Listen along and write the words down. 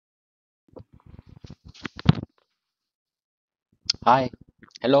Hi.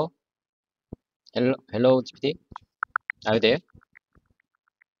 Hello. Hello, GPT. Are you there?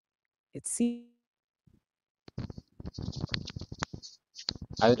 It seems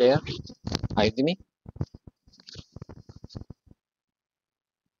Are you there? Are you with me?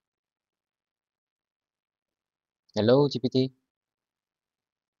 Hello, GPT.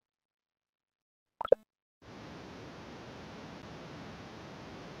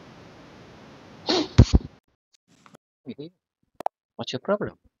 Mhm. What's your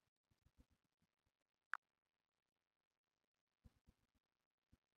problem?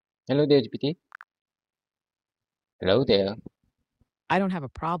 Hello there, GPT. Hello there. I don't have a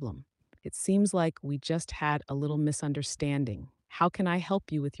problem. It seems like we just had a little misunderstanding. How can I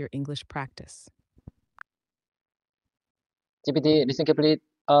help you with your English practice? GPT, listen carefully.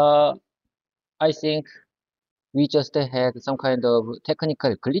 I think we just had some kind of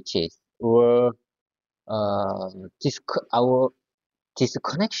technical glitches or our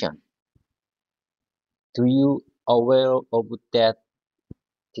disconnection. Do you aware of that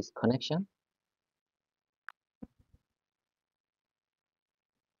disconnection?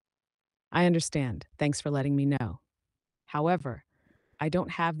 I understand. Thanks for letting me know. However, I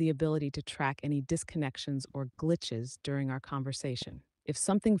don't have the ability to track any disconnections or glitches during our conversation. If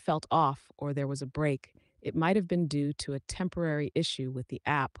something felt off or there was a break, it might have been due to a temporary issue with the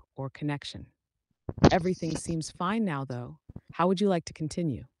app or connection. Everything seems fine now, though. How would you like to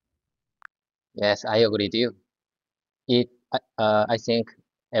continue? Yes, I agree with you. I think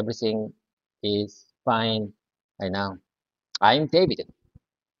everything is fine right now. I'm David.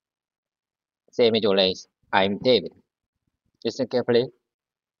 Same as always. I'm David. Listen carefully.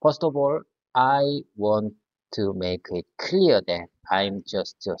 First of all, I want to make it clear that I'm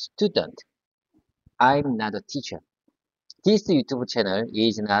just a student. I'm not a teacher. This YouTube channel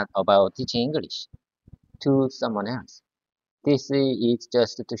is not about teaching English to someone else. This is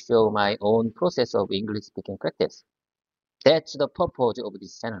just to show my own process of English speaking practice. That's the purpose of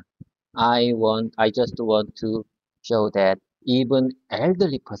this channel. I just want to show that even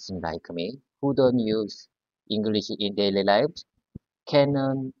elderly person like me who don't use English in daily lives can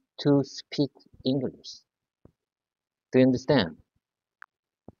learn to speak English. Do you understand?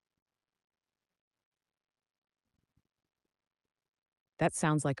 That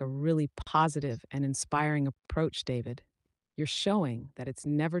sounds like a really positive and inspiring approach, David. You're showing that it's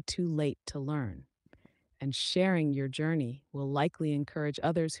never too late to learn, and sharing your journey will likely encourage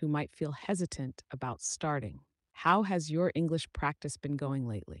others who might feel hesitant about starting. How has your English practice been going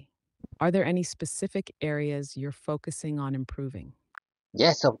lately? Are there any specific areas you're focusing on improving?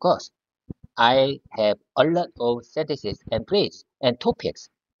 Yes, of course. I have a lot of sentences and phrases and topics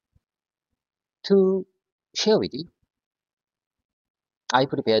to share with you. I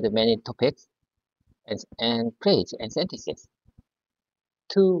prepared many topics and phrases and sentences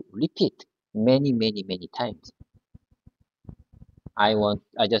to repeat many times. I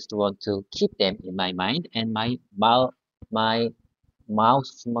just want to keep them in my mind and my mouth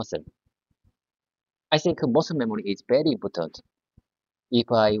muscle. I think muscle memory is very important. If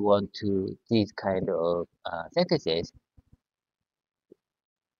I want to these kind of sentences,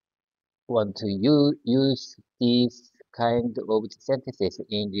 want to use these kind of sentences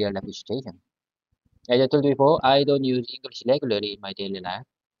in real life situation. As I told you before, I don't use English regularly in my daily life.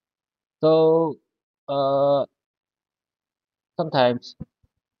 So uh, sometimes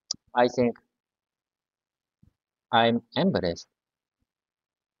I think I'm embarrassed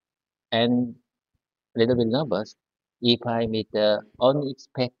and a little bit nervous if I meet the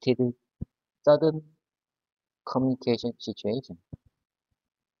unexpected sudden communication situation.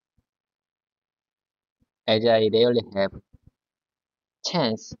 As I rarely have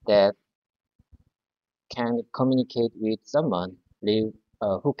chance that can communicate with someone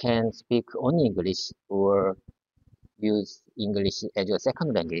who can speak only English or use English as a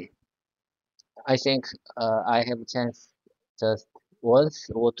second language. I think I have a chance just once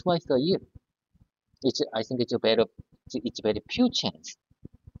or twice a year. I think it's a very few chance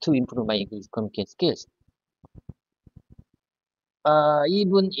to improve my English communication skills.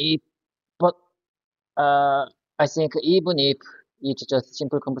 Even if, but uh, I think even if it's just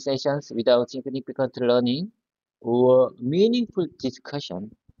simple conversations without significant learning or meaningful discussion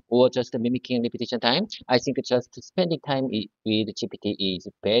or just mimicking repetition time, I think just spending time with GPT is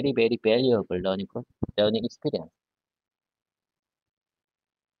very valuable learning experience.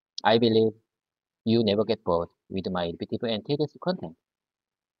 I believe you never get bored with my repetitive and tedious content.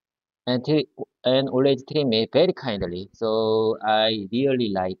 And, and always treat me very kindly. So I really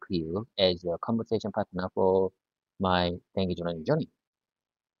like you as a conversation partner for my language learning journey.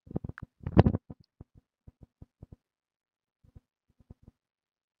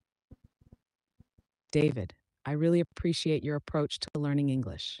 David, I really appreciate your approach to learning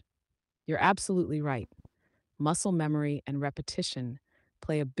English. You're absolutely right. Muscle memory and repetition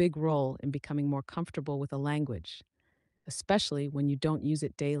play a big role in becoming more comfortable with a language, especially when you don't use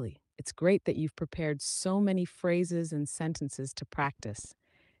it daily. It's great that you've prepared so many phrases and sentences to practice,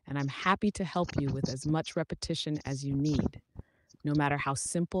 and I'm happy to help you with as much repetition as you need, no matter how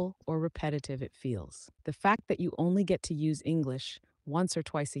simple or repetitive it feels. The fact that you only get to use English once or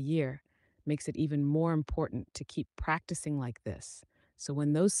twice a year makes it even more important to keep practicing like this. So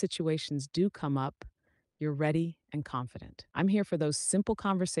when those situations do come up, you're ready and confident. I'm here for those simple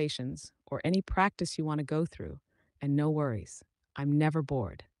conversations or any practice you want to go through, and no worries, I'm never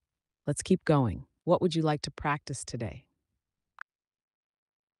bored. Let's keep going. What would you like to practice today?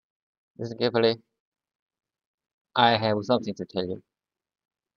 Listen carefully. I have something to tell you.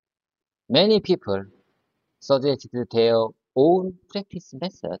 Many people suggested their own practice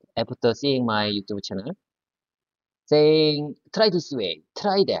method after seeing my YouTube channel, saying, try this way,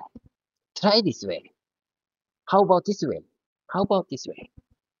 try that, try this way. How about this way? How about this way?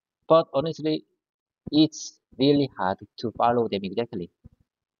 But honestly, it's really hard to follow them exactly.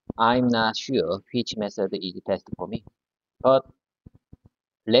 I'm not sure which method is best for me. But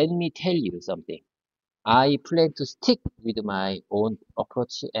let me tell you something. I plan to stick with my own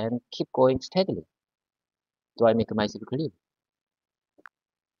approach and keep going steadily. Do I make myself clear?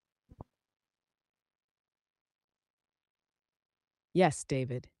 Yes,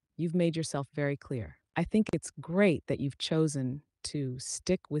 David, you've made yourself very clear. I think it's great that you've chosen to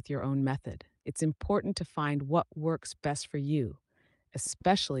stick with your own method. It's important to find what works best for you,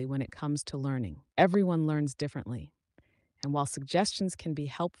 especially when it comes to learning. Everyone learns differently, and while suggestions can be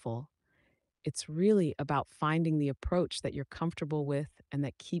helpful, it's really about finding the approach that you're comfortable with and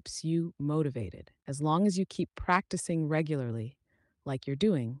that keeps you motivated. As long as you keep practicing regularly, like you're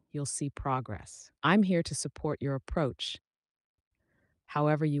doing, you'll see progress. I'm here to support your approach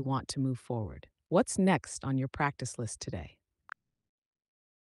however you want to move forward. What's next on your practice list today?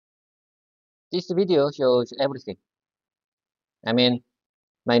 This video shows everything. I mean,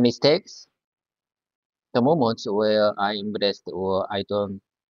 my mistakes, the moments where I embarrassed or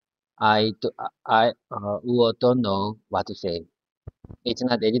or don't know what to say. It's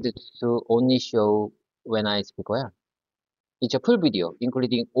not edited to only show when I speak well. It's a full video,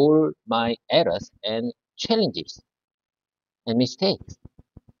 including all my errors and challenges and mistakes.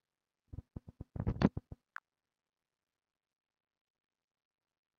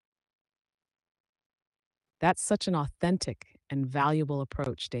 That's such an authentic and valuable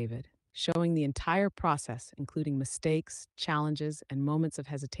approach, David. Showing the entire process, including mistakes, challenges, and moments of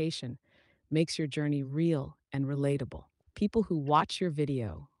hesitation, makes your journey real and relatable. People who watch your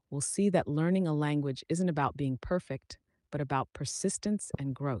video will see that learning a language isn't about being perfect, but about persistence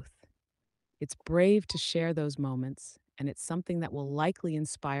and growth. It's brave to share those moments, and it's something that will likely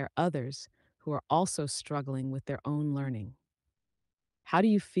inspire others who are also struggling with their own learning. How do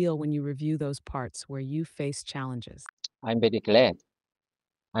you feel when you review those parts where you face challenges? I'm very glad.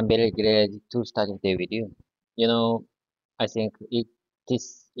 I'm very glad to start today with you. You know, I think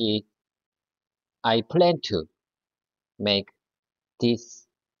this is, I plan to make this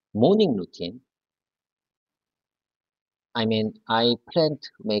morning routine. I plan to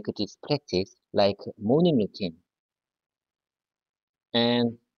make this practice like morning routine.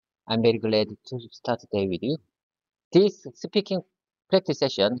 And I'm very glad to start today with you. This speaking practice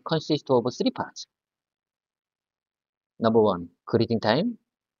session consists of three parts. Number one, greeting time.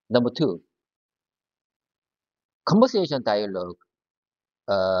 Number two, conversation dialogue.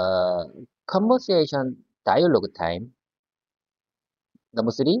 Uh, conversation dialogue time.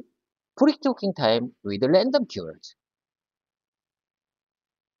 Number three, free talking time with random keywords.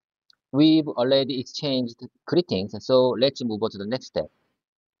 We've already exchanged greetings, so let's move on to the next step.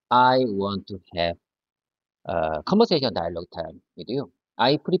 I want to have conversation dialogue time with you.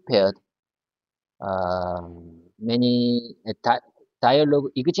 I prepared many dialogue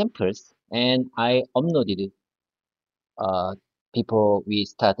examples and I uploaded uh, before we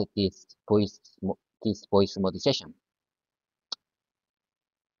started this voice mode session.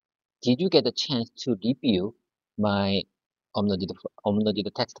 Did you get a chance to review my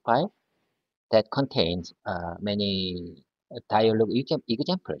uploaded text file that contains many dialogue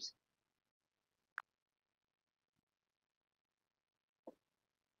examples?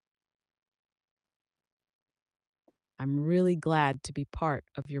 I'm really glad to be part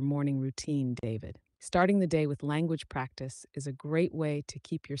of your morning routine, David. Starting the day with language practice is a great way to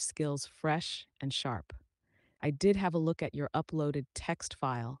keep your skills fresh and sharp. I did have a look at your uploaded text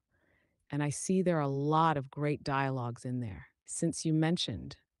file, and I see there are a lot of great dialogues in there. Since you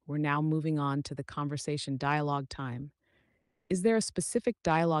mentioned we're now moving on to the conversation dialogue time. Is there a specific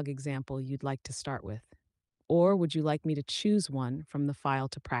dialogue example you'd like to start with? Or would you like me to choose one from the file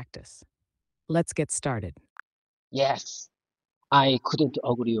to practice? Let's get started. Yes, I couldn't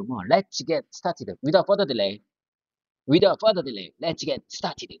agree more. Let's get started. Without further delay. Without further delay, let's get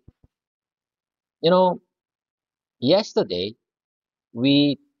started. You know, yesterday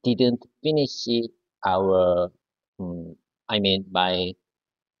we didn't finish our, mm, my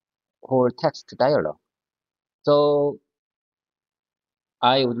whole text dialogue. So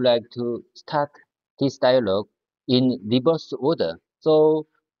I would like to start this dialogue in reverse order. So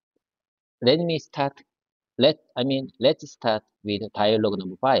let me start. Let's start with dialogue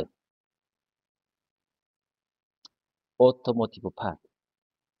number 5, automotive part.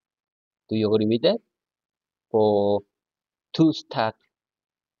 Do you agree with that? For to start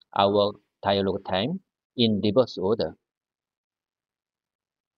our dialogue time in reverse order,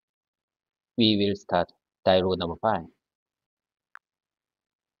 we will start dialogue number 5.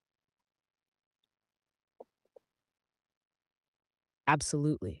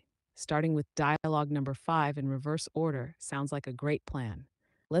 Absolutely. Starting with dialogue number 5 in reverse order sounds like a great plan.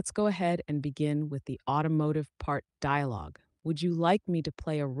 Let's go ahead and begin with the automotive part dialogue. Would you like me to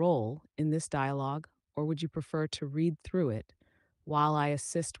play a role in this dialogue, or would you prefer to read through it while I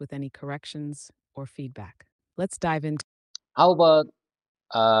assist with any corrections or feedback? Let's dive into. How about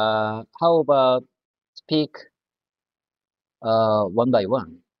speak one by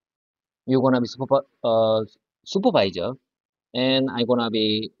one? You're gonna be supervisor, and I'm gonna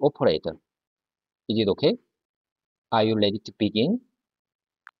be operator. Is it okay? Are you ready to begin?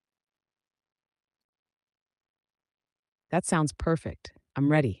 That sounds perfect. I'm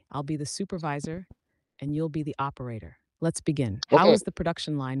ready. I'll be the supervisor and you'll be the operator. Let's begin. How Okay, is the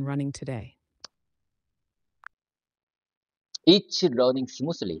production line running today? it's running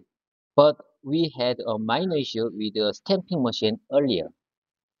smoothly, but we had a minor issue with the stamping machine earlier.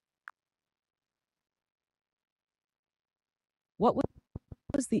 What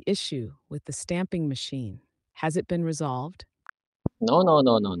was the issue with the stamping machine? Has it been resolved? No, no,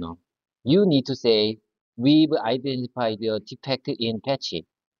 no, no, no. You need to say we've identified the defect in patch.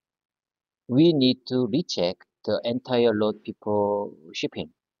 We need to recheck the entire load before shipping.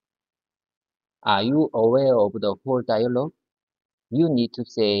 Are you aware of the whole dialogue? You need to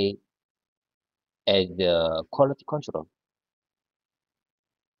say as the quality control.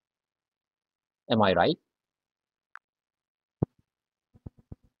 Am I right?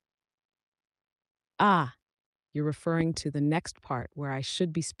 Ah, you're referring to the next part where I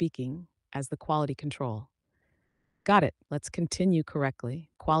should be speaking as the quality control. Got it. Let's continue correctly.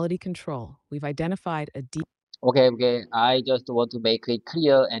 Quality control. We've identified a deep. Okay, okay. I just want to make it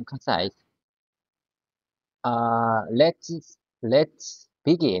clear and concise. Let's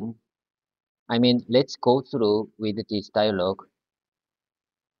begin. Let's go through with this dialogue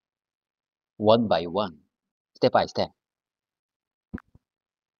one by one, step by step.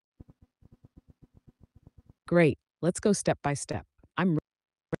 Great. Let's go step by step. I'm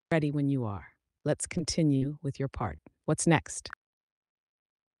ready when you are. Let's continue with your part. What's next?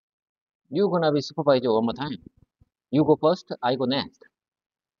 You're gonna be supervisor one more time. You go first, I go next.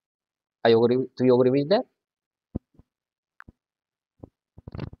 Do you agree with that?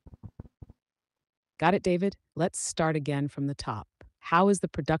 Got it, David? Let's start again from the top. How is the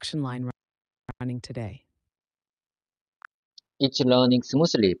production line running today? It's running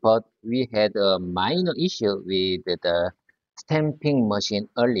smoothly, but we had a minor issue with the stamping machine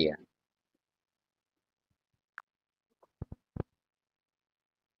earlier.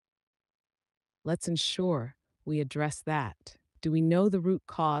 Let's ensure we address that. Do we know the root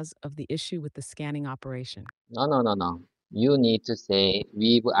cause of the issue with the scanning operation? No, no, no, no. You need to say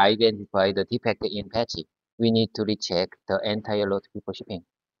we've identified the defect in patch. We need to recheck the entire load before shipping.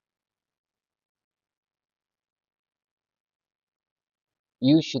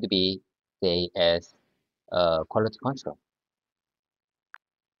 You should be say as quality control.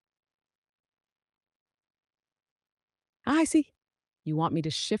 Ah, I see. You want me to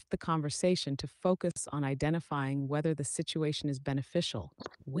shift the conversation to focus on identifying whether the situation is beneficial,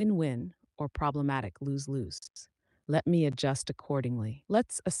 win win, or problematic, lose lose. Let me adjust accordingly.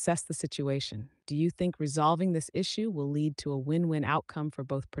 Let's assess the situation. Do you think resolving this issue will lead to a win win outcome for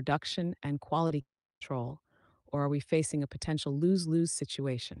both production and quality control? Or are we facing a potential lose lose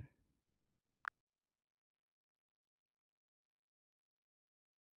situation?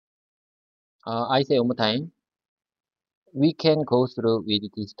 I say one more time. We can go through with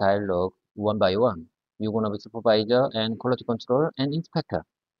this dialogue one by one. You're gonna be supervisor and quality control and inspector,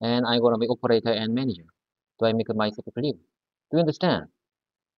 and I'm gonna be operator and manager. Do I make myself clear? Do you understand?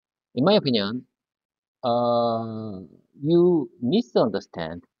 In my opinion, you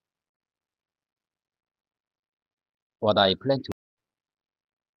misunderstand what I plan to.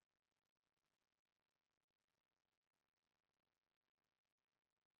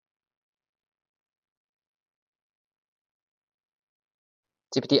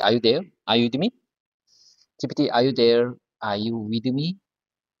 GPT, are you there? Are you with me? GPT, are you there? Are you with me?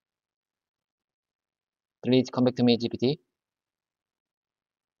 Please come back to me, GPT.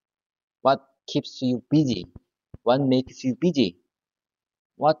 What keeps you busy? What makes you busy?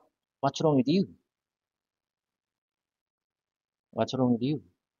 What what's wrong with you? What's wrong with you?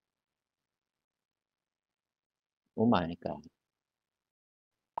 Oh my God.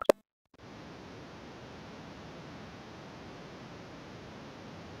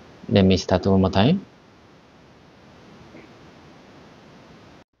 Let me start one more time.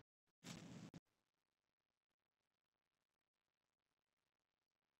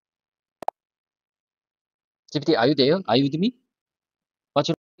 GPT, are you there? Are you with me? What's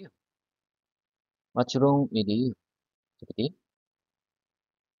wrong with you? What's wrong with you, GPT?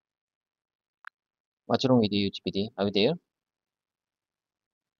 What's wrong with you, GPT? Are you there?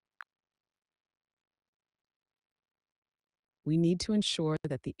 We need to ensure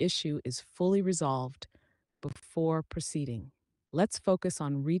that the issue is fully resolved before proceeding. Let's focus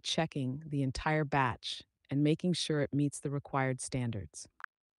on rechecking the entire batch and making sure it meets the required standards.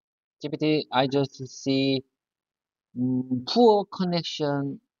 GPT, I just see poor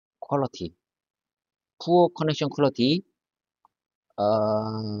connection quality. Poor connection quality.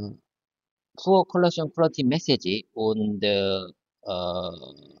 Uh, Poor connection quality message on the uh,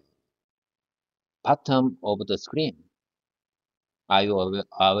 bottom of the screen. Are you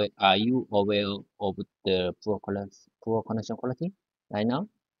aware of the poor connection quality right now?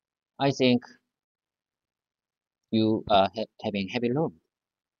 I think you are having heavy load.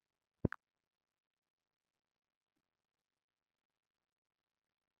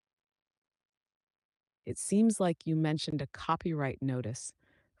 It seems like you mentioned a copyright notice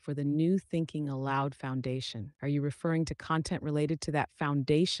for the New Thinking Aloud Foundation. Are you referring to content related to that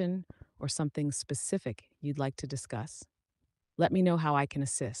foundation or something specific you'd like to discuss? Let me know how I can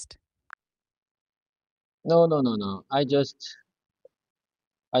assist. No, no, no, no. I just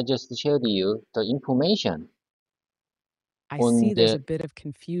shared you the information I on see there's a the. bit of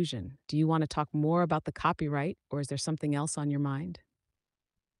confusion. Do you want to talk more about the copyright or is there something else on your mind?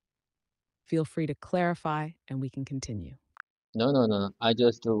 Feel free to clarify and we can continue. No, no, no. I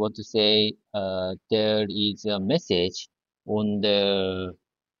just want to say there is a message on the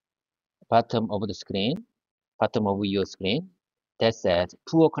bottom of the screen, bottom of your screen, that says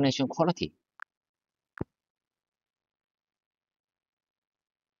poor connection quality.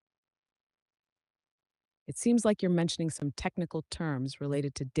 It seems like you're mentioning some technical terms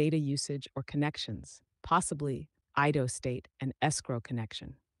related to data usage or connections, possibly IDO state and escrow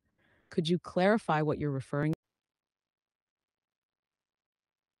connection. Could you clarify what you're referring?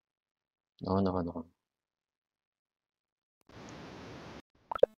 No, no, no.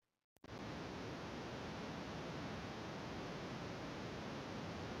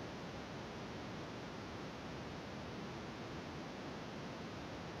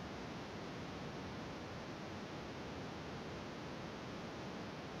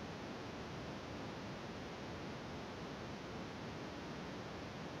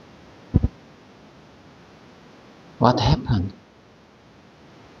 What happened?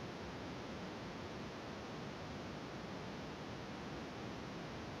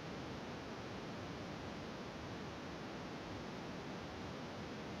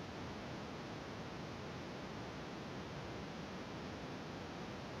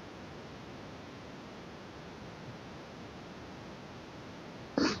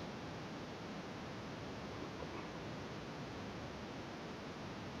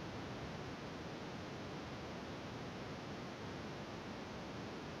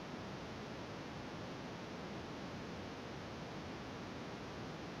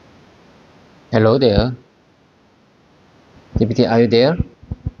 Hello there. GPT, are you there?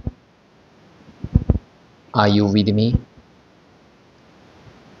 Are you with me?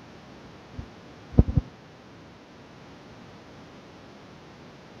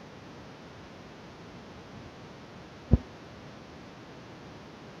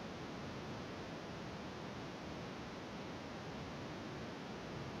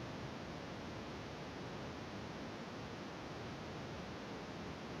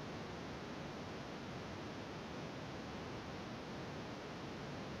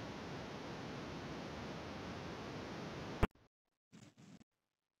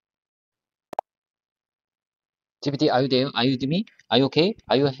 GPT, are you there? Are you with me? Are you okay?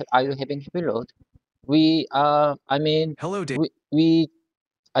 Are you having heavy load? We I mean Hello, Dave. we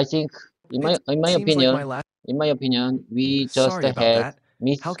I think in It my seems like my opinion last. we just Sorry about had that.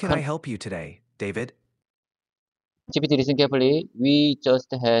 How can I miscon help you today, David? GPT, listen carefully. We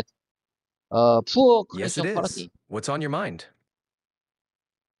just had poor Yes, it connection is. quality. What's on your mind?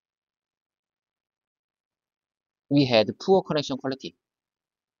 We had poor connection quality.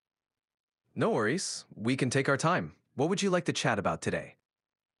 No worries. We can take our time. What would you like to chat about today?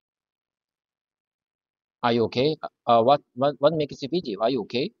 Are you okay? What makes you busy? Are you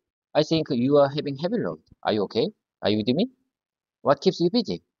okay? I think you are having heavy load. Are you okay? Are you with me? What keeps you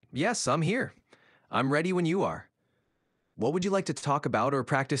busy? Yes, I'm here. I'm ready when you are. What would you like to talk about or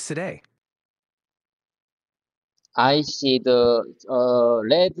practice today? I see the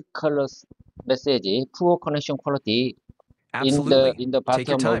red color message, poor connection quality Absolutely. in the Take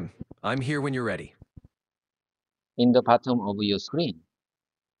your bottom of time. I'm here when you're ready. your screen.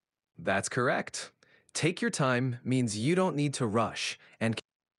 That's correct. Take your time means you don't need to rush and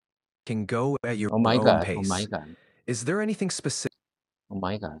can go at your Oh my own God! Oh my pace. God! Is there anything specific? Oh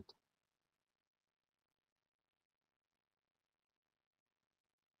my God!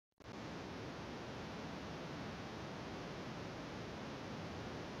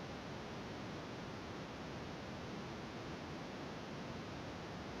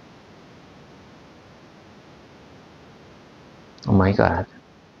 Oh my God!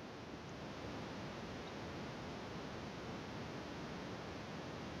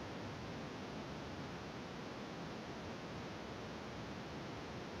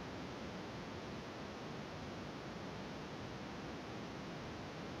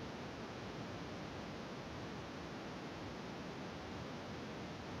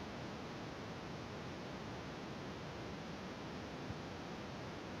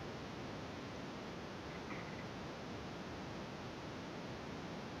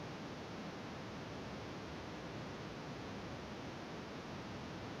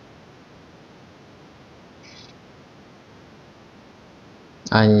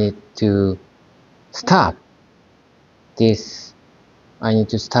 I need to stop this. I need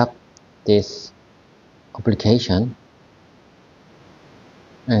to stop this application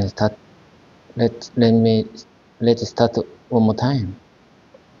and start. Let me let's start one more time.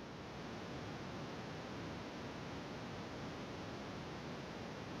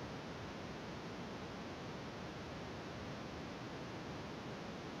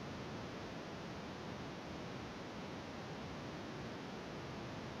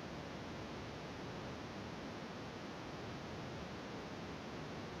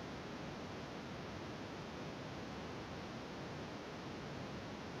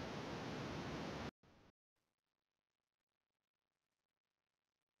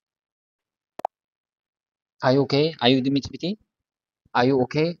 Are you okay? Are you with me, GPT? Are you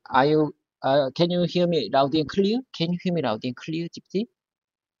okay? Are you? Can you hear me loud and clear? Can you hear me loud and clear, GPT?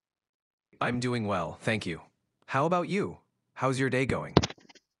 I'm doing well, thank you. How about you? How's your day going?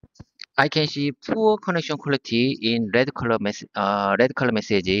 I can see poor connection quality in red color message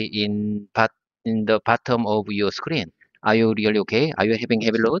in the bottom of your screen. Are you really okay? Are you having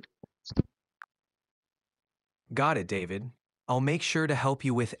heavy load? Got it, David. I'll make sure to help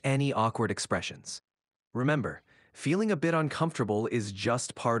you with any awkward expressions. Remember, feeling a bit uncomfortable is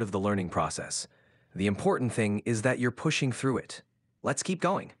just part of the learning process. The important thing is that you're pushing through it. Let's keep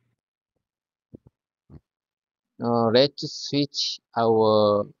going. Let's switch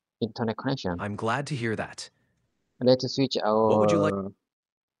our internet connection. I'm glad to hear that. Let's switch What would you like? our.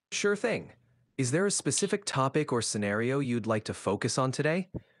 Sure thing. Is there a specific topic or scenario you'd like to focus on today?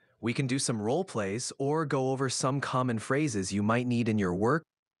 We can do some role plays or go over some common phrases you might need in your work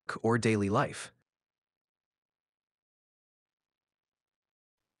or daily life.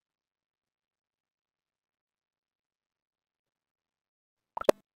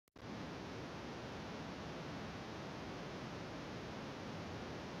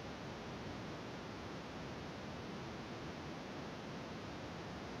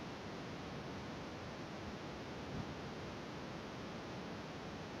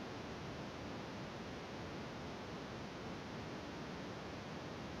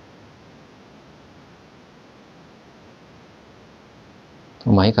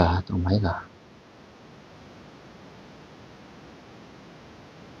 Oh my God! Oh my God!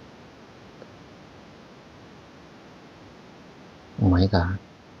 Oh my God!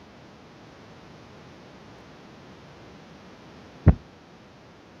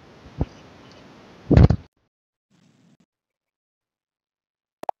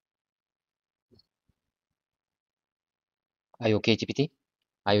 Are you okay, GPT?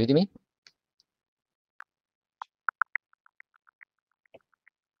 Are you with me?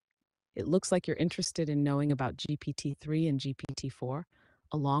 It looks like you're interested in knowing about GPT-3 and GPT-4,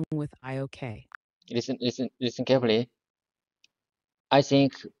 along with IOK. Listen carefully. I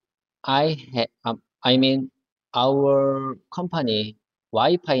think I mean, our company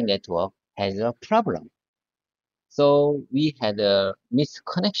Wi-Fi network has a problem. So we had a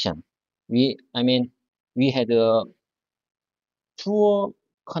misconnection. I mean, we had a poor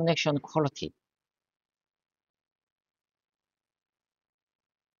connection quality.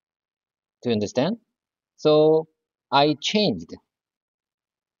 Do you understand? So I changed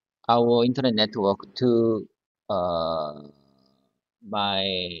our internet network to uh,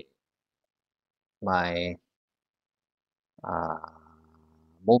 my my uh,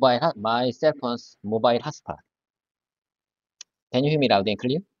 my cell phone's mobile hotspot. Can you hear me loud and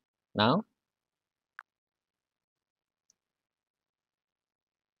clear now?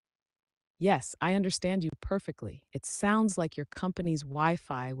 Yes, I understand you perfectly. It sounds like your company's Wi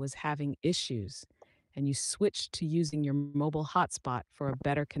Fi was having issues and you switched to using your mobile hotspot for a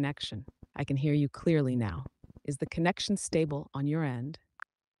better connection. I can hear you clearly now. Is the connection stable on your end?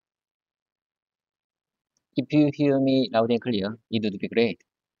 If you hear me loud and clear, it would be great.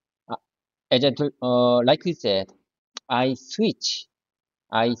 Uh, like we said, I switched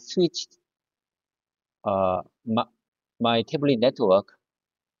uh, my, my tablet network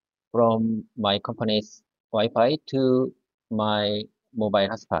from my company's Wi-Fi to my mobile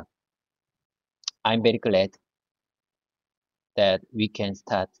hotspot. I'm very glad that we can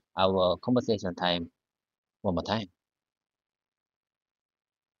start our conversation time one more time.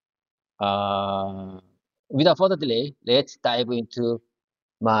 Uh, Without further delay, let's dive into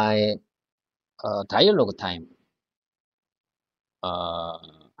my dialogue time. Uh,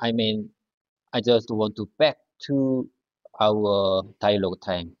 I mean, I just want to back to our dialogue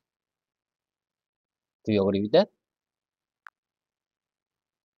time. Do you agree with that?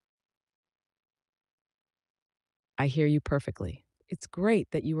 I hear you perfectly. It's great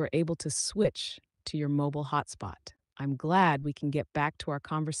that you were able to switch to your mobile hotspot. I'm glad we can get back to our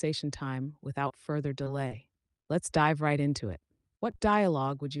conversation time without further delay. Let's dive right into it. What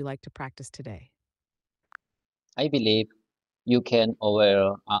dialogue would you like to practice today? I believe you can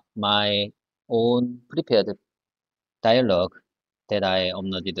aware my own prepared dialogue that I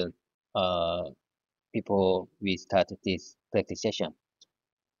uploaded uh, before we start this practice session.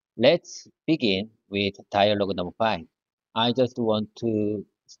 Let's begin with dialogue number 5. I just want to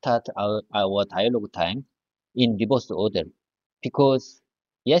start our dialogue time in reverse order because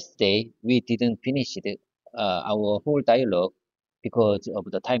yesterday we didn't finish our whole dialogue because of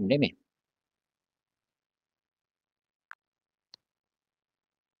the time limit.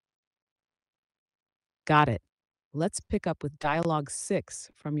 Got it. Let's pick up with dialogue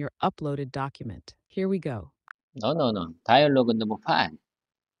 6 from your uploaded document. Here we go. No. Dialogue number 5.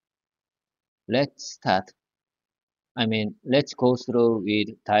 Let's start. Let's go through with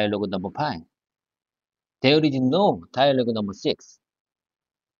dialogue number 5. There is no dialogue number 6.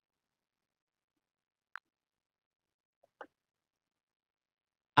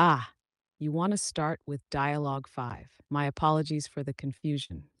 Ah, you want to start with dialogue 5. My apologies for the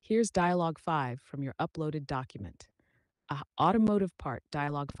confusion. Here's dialogue 5 from your uploaded document. Automotive part,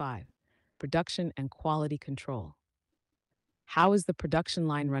 dialogue 5. Production and quality control. How is the production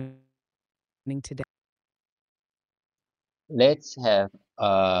line running today? Let's have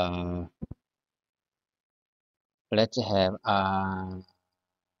uh let's have uh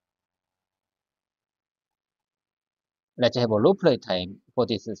let's have a role play time for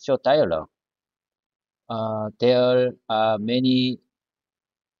this short dialogue. There are many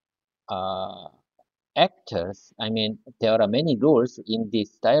uh, actors. There are many roles in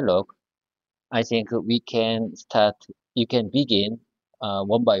this dialogue. I think we can start. You can begin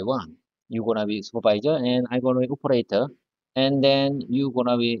one by one. You're gonna be supervisor, and I'm gonna be operator, and then you're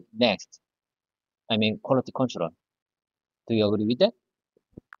gonna be next. Quality control. Do you agree with that?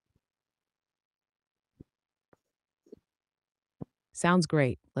 Sounds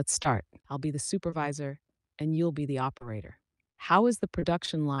great. Let's start. I'll be the supervisor and you'll be the operator. How is the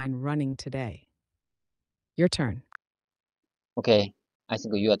production line running today? Your turn. Okay. I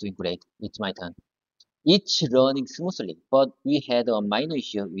think you are doing great. It's my turn. It's running smoothly, but we had a minor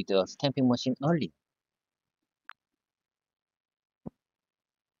issue with the stamping machine earlier.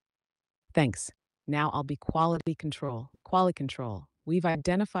 Thanks. Now I'll be quality control. Quality control. We've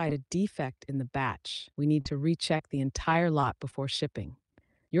identified a defect in the batch. We need to recheck the entire lot before shipping.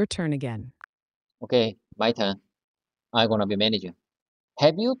 Your turn again. Okay, my turn. I'm gonna be manager.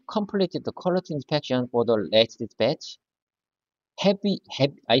 Have you completed the quality inspection for the latest batch?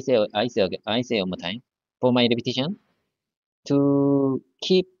 I say one more time for my repetition to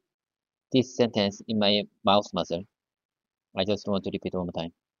keep this sentence in my mouth muscle. I just want to repeat one more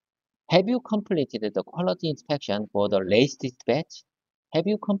time. Have you completed the quality inspection for the latest batch? Have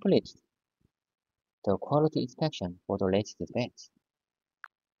you completed the quality inspection for the latest batch?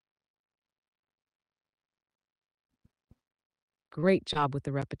 Great job with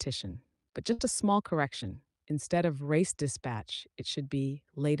the repetition. But just a small correction. Instead of race dispatch, it should be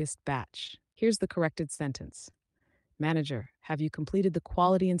latest batch. Here's the corrected sentence. Manager, have you completed the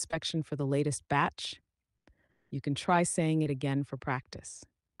quality inspection for the latest batch? You can try saying it again for practice.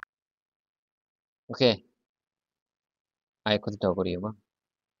 Okay, I couldn't agree more.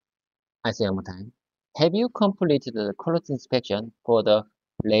 I say one more time. Have you completed the quality inspection for the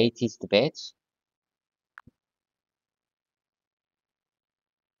latest batch?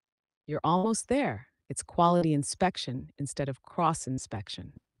 You're almost there. It's quality inspection instead of cross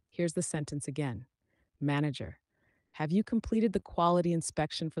inspection. Here's the sentence again. Manager, have you completed the quality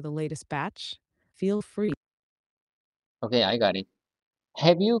inspection for the latest batch? Feel free. Okay, I got it.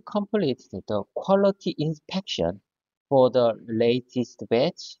 Have you completed the quality inspection for the latest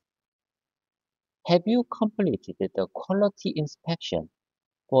batch? Have you completed the quality inspection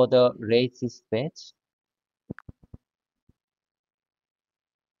for the latest batch?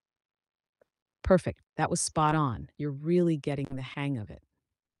 Perfect. That was spot on. You're really getting the hang of it.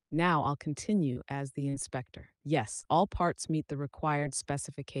 Now I'll continue as the inspector. Yes, all parts meet the required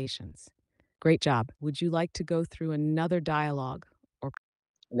specifications. Great job. Would you like to go through another dialogue? Or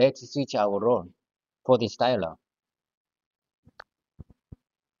Let's switch our role for this dialogue.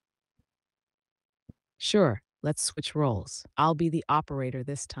 sure, let's switch roles. I'll be the operator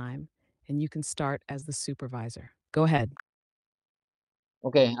this time, and you can start as the supervisor. Go ahead.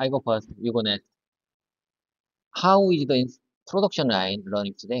 Okay, I go first. You go next. How is the production line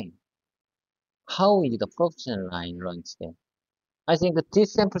running today? How is the production line running today? I think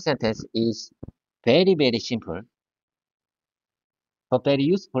this sample sentence is very, very simple, but very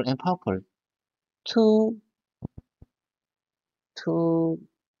useful and powerful to to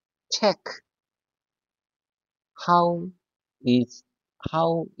check how is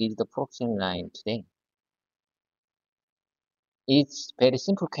how is the production line today. It's very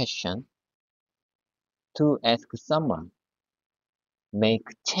simple question to ask someone. Make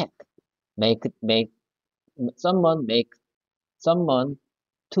check. Make someone make someone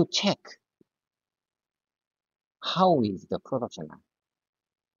to check how is the production line.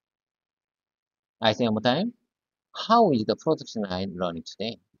 I say one more time. How is the production line running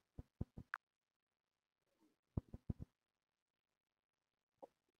today?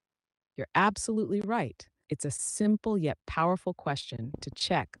 You're absolutely right. It's a simple yet powerful question to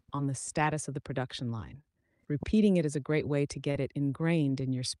check on the status of the production line. Repeating it is a great way to get it ingrained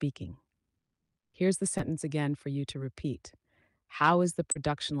in your speaking. Here's the sentence again for you to repeat. How is the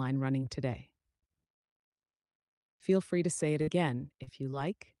production line running today? Feel free to say it again if you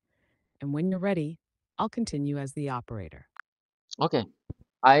like. And when you're ready, I'll continue as the operator. Okay.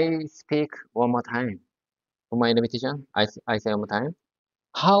 I speak one more time. For my repetition, I say one more time.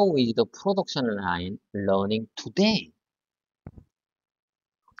 How is the production line running today?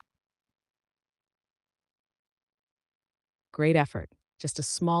 Great effort. Just a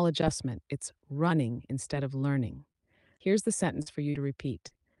small adjustment. It's running instead of learning. Here's the sentence for you to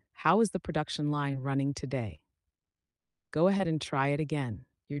repeat. How is the production line running today? Go ahead and try it again.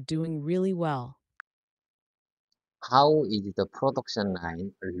 You're doing really well. How is the production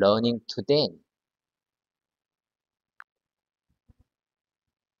line running today?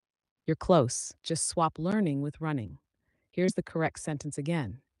 You're close. Just swap learning with running. Here's the correct sentence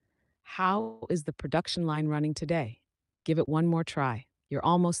again. How is the production line running today? Give it one more try. You're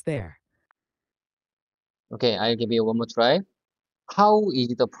almost there. Okay, I'll give you one more try. How is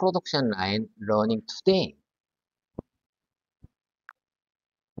the production line running today?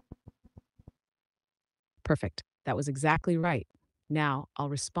 Perfect. That was exactly right. Now I'll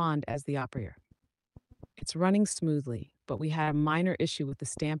respond as the operator. It's running smoothly, but we had a minor issue with the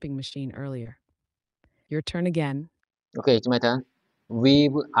stamping machine earlier. Your turn again. Okay, it's my turn.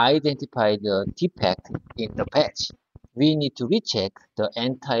 We've identified the defect in the batch. We need to recheck the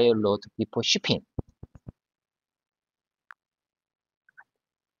entire lot before shipping.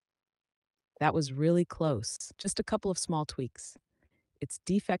 That was really close. Just a couple of small tweaks. It's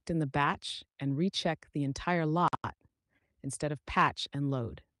defect in the batch and recheck the entire lot instead of patch and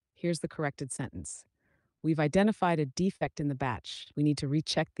load. Here's the corrected sentence. We've identified a defect in the batch. We need to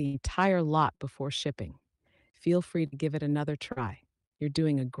recheck the entire lot before shipping. Feel free to give it another try. You're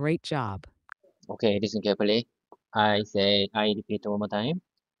doing a great job. Okay, listen carefully. I repeat one more time.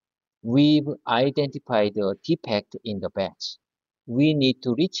 We've identified the defect in the batch. we need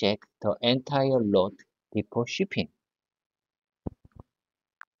to recheck the entire lot before shipping.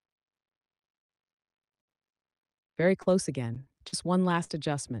 Very close again. Just one last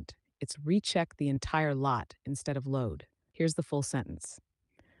adjustment. It's recheck the entire lot instead of load. Here's the full sentence.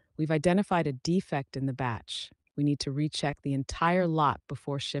 We've identified a defect in the batch. We need to recheck the entire lot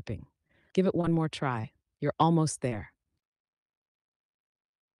before shipping. Give it one more try. You're almost there.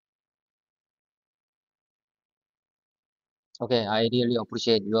 Okay, I really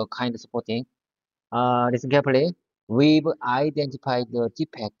appreciate your kind supporting. Listen carefully. We've identified the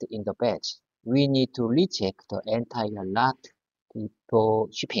defect in the batch. We need to recheck the entire lot before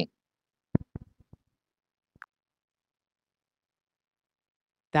shipping.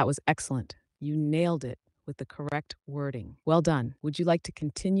 That was excellent. You nailed it with the correct wording. Well done. Would you like to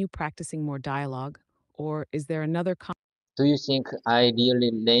continue practicing more dialogue? Or is there another Do you think I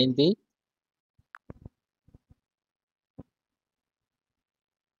really nailed it?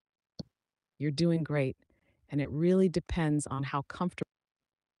 You're doing great, and it really depends on how comfortable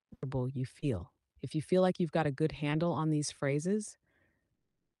you feel. If you feel like you've got a good handle on these phrases,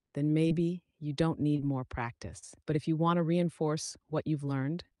 then maybe you don't need more practice. But if you want to reinforce what you've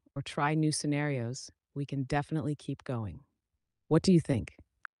learned or try new scenarios, we can definitely keep going. What do you think?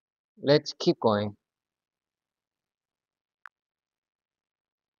 Let's keep going.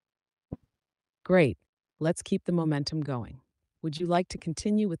 Great. Let's keep the momentum going. Would you like to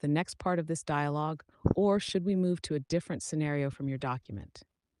continue with the next part of this dialogue, or should we move to a different scenario from your document?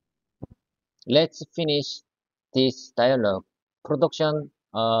 Let's finish this dialogue. Production,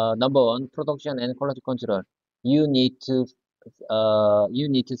 number one, production and quality control. You need to, you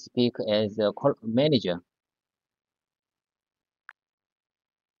need to speak as a manager.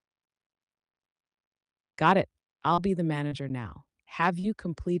 Got it. I'll be the manager now. Have you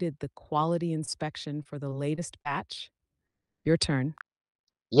completed the quality inspection for the latest batch? Your turn.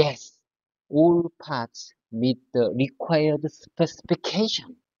 Yes, all parts meet the required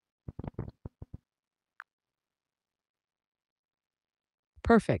specification.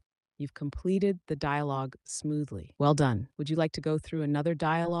 Perfect. You've completed the dialogue smoothly. Well done. Would you like to go through another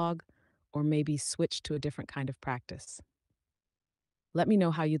dialogue or maybe switch to a different kind of practice? Let me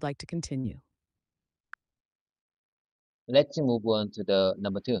know how you'd like to continue. Let's move on to the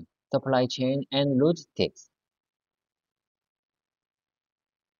number two, supply chain and logistics.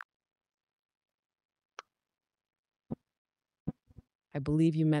 I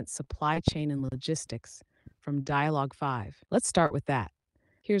believe you meant supply chain and logistics from Dialogue 5. Let's start with that.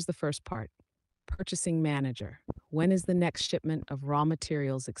 Here's the first part. Purchasing manager. When is the next shipment of raw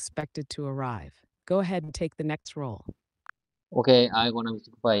materials expected to arrive? Go ahead and take the next role. Okay, I'm gonna be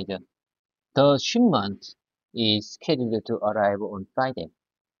supervisor. The shipment is scheduled to arrive on Friday.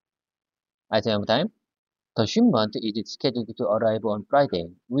 At the same time, the shipment is scheduled to arrive on Friday.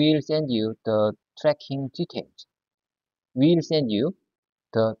 We'll send you the tracking details. We'll send you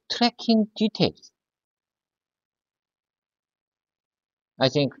the tracking details. I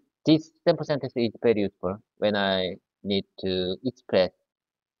think this sample sentence is very useful when I need to express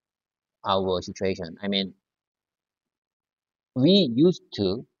our situation. I mean, we used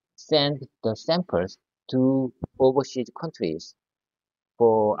to send the samples to overseas countries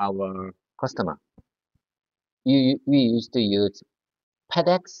for our customer. We used to use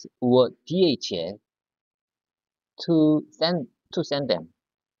FedEx or DHL to send them.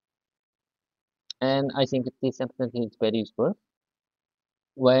 And I think this sentence is very useful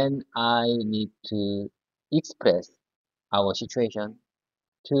when I need to express our situation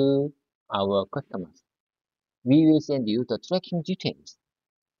to our customers. We will send you the tracking details.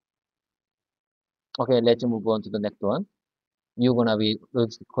 Okay, let's move on to the next one. You're gonna be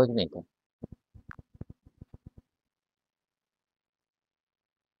logistic coordinator.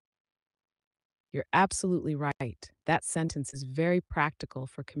 You're absolutely right. That sentence is very practical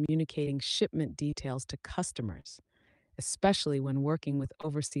for communicating shipment details to customers, especially when working with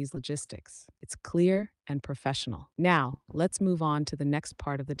overseas logistics. It's clear and professional. Now, let's move on to the next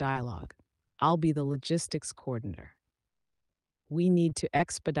part of the dialogue. I'll be the logistics coordinator. We need to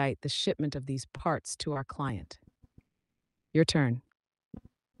expedite the shipment of these parts to our client. Your turn.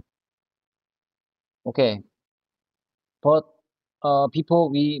 Okay, but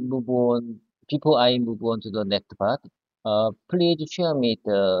before I move on to the next part, please share me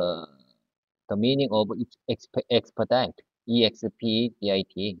the meaning of expedite,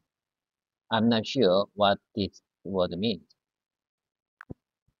 EXPDIT. I'm not sure what this word means.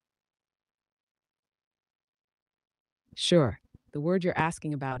 Sure. The word you're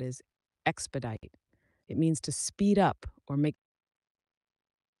asking about is expedite. It means to speed up or make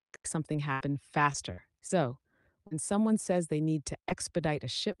something happen faster. So, When someone says they need to expedite a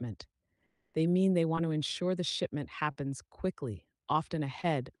shipment, they mean they want to ensure the shipment happens quickly, often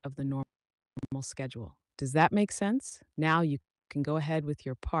ahead of the normal schedule. Does that make sense? Now you can go ahead with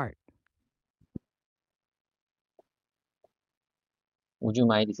your part. Would you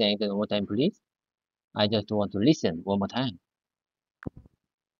mind saying that one more time, please? I just want to listen one more time.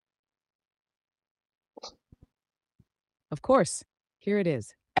 Of course, here it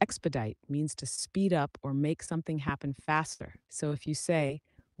is. Expedite means to speed up or make something happen faster. So if you say,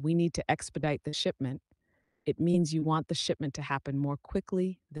 we need to expedite the shipment, it means you want the shipment to happen more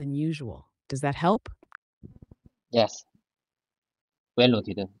quickly than usual. Does that help? Yes. Well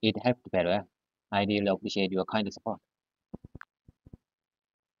noted. It helped very well. I really appreciate your kind support.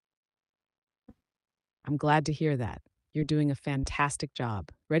 I'm glad to hear that. You're doing a fantastic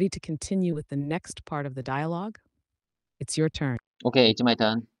job. Ready to continue with the next part of the dialogue? It's your turn. Okay, it's my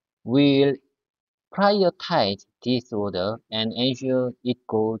turn. We'll prioritize this order and ensure it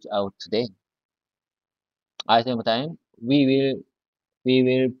goes out today. At the same time, we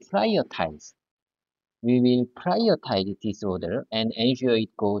will prioritize. We will prioritize this order and ensure it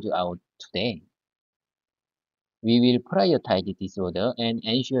goes out today. We will prioritize this order and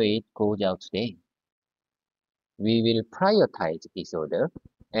ensure it goes out today. We will prioritize this order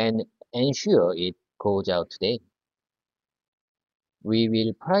and ensure it goes out today. We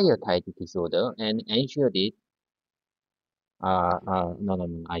will prioritize this order and ensure it.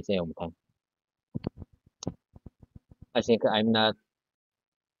 No. I say one more time. I think I'm not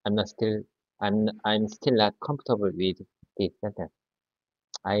still, I'm still not comfortable with this sentence.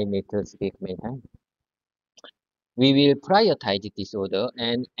 I need to speak many times. We will prioritize this order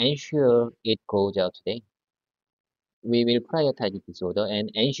and ensure it goes out today. We will prioritize this order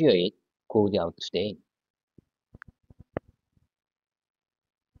and ensure it goes out today.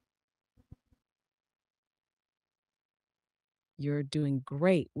 You're doing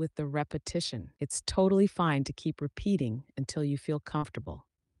great with the repetition. It's totally fine to keep repeating until you feel comfortable.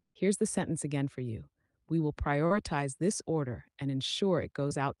 Here's the sentence again for you. We will prioritize this order and ensure it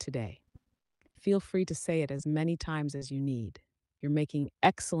goes out today. Feel free to say it as many times as you need. You're making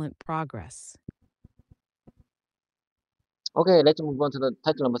excellent progress. Okay, let's move on to the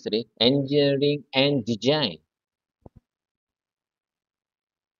title number 3, engineering and design.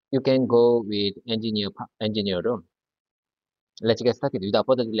 You can go with engineer role. Let's get started. Without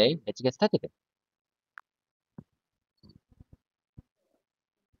further delay, let's get started.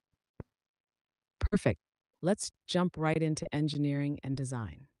 Perfect. Let's jump right into engineering and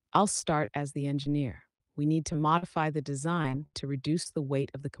design. I'll start as the engineer. We need to modify the design to reduce the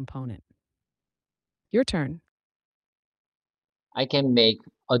weight of the component. Your turn. I can make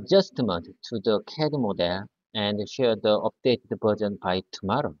adjustment to the CAD model and share the updated version by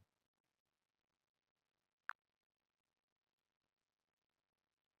tomorrow.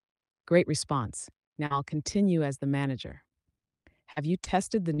 Great response. Now I'll continue as the manager. Have you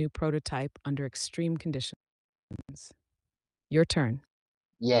tested the new prototype under extreme conditions? Your turn.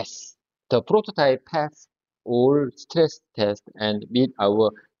 Yes, the prototype passed all stress tests and meet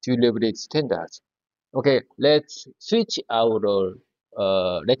our delivery standards. Okay, let's switch our role.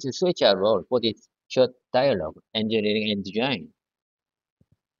 Let's switch our role for this short dialogue, engineering and design.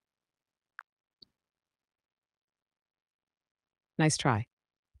 Nice try.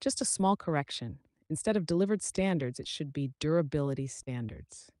 Just a small correction. Instead of delivered standards, it should be durability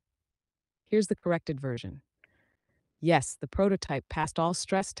standards. Here's the corrected version. Yes, the prototype passed all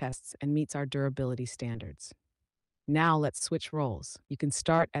stress tests and meets our durability standards. Now let's switch roles. You can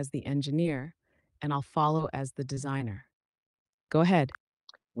start as the engineer, and I'll follow as the designer. Go ahead.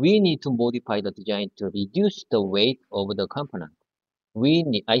 We need to modify the design to reduce the weight of the component.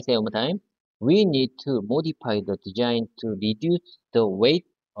 I say one more time, we need to modify the design to reduce the weight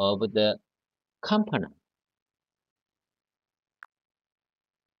of the component.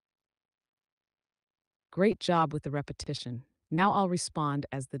 Great job with the repetition. Now I'll respond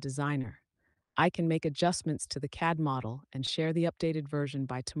as the designer. I can make adjustments to the CAD model and share the updated version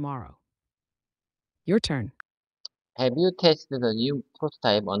by tomorrow. Your turn. Have you tested the new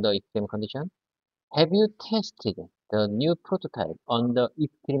prototype under extreme condition? Have you tested the new prototype under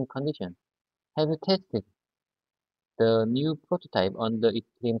extreme condition? Have you tested the new prototype under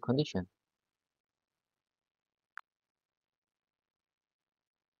extreme condition?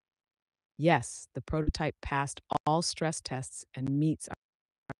 Yes, the prototype passed all stress tests and meets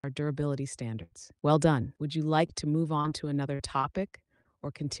our durability standards. Well done. Would you like to move on to another topic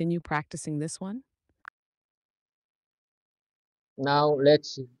or continue practicing this one? Now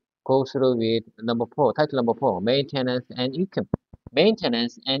let's go through with number 4, title number 4, maintenance and equipment.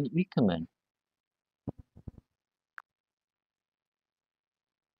 Maintenance and equipment.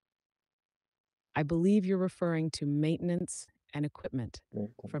 I believe you're referring to maintenance and equipment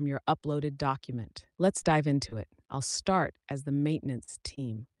from your uploaded document. Let's dive into it. I'll start as the maintenance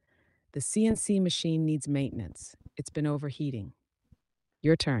team. The CNC machine needs maintenance. It's been overheating.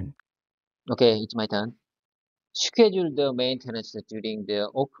 Your turn. Okay, it's my turn. Schedule the maintenance during the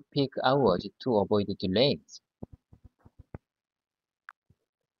off-peak hours to avoid delays.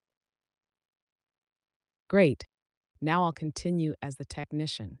 Great. Now I'll continue as the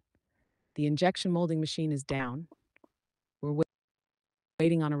technician. The injection molding machine is down. We're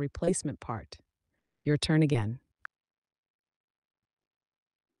waiting on a replacement part. Your turn again.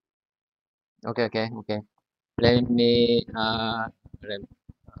 Okay. Let me let,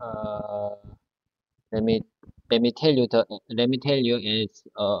 uh let me let me tell you is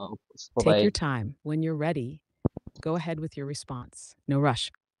Take your supervise. time. When you're ready, go ahead with your response. No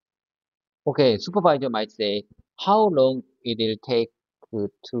rush. Okay, supervisor might say, how long it will take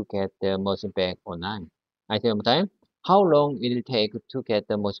to get the machine back online? I say one more time, how long it will take to get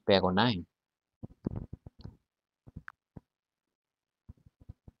the machine back online?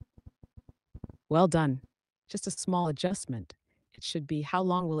 Well done. Just a small adjustment. It should be how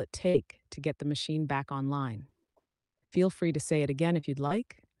long will it take to get the machine back online? Feel free to say it again if you'd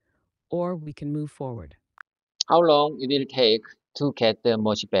like, or we can move forward. How long it will take to get the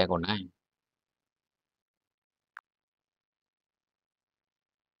machine back online?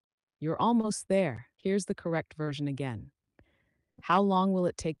 You're almost there. Here's the correct version again. How long will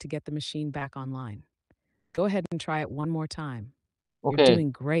it take to get the machine back online? Go ahead and try it one more time. You're Okay,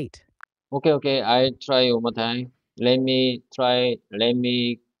 doing great. okay, I try one more time. Let me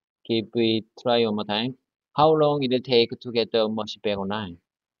keep it try one more time. How long it will take to get the machine back online?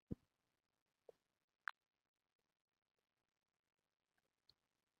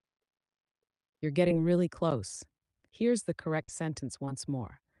 You're getting really close. Here's the correct sentence once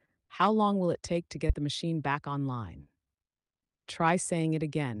more. How long will it take to get the machine back online? Try saying it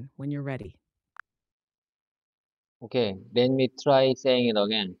again when you're ready. Okay, let me try saying it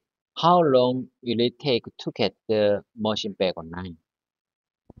again. How long will it take to get the machine back online?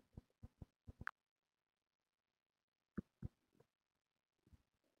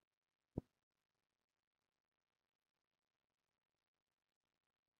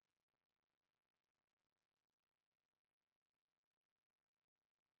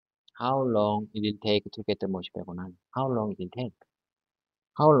 How long it will take to get the machine back online? How long it will take?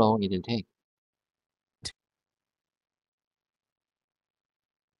 How long it will take?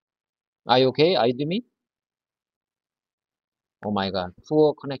 Are you okay? Are you with me? Oh my God,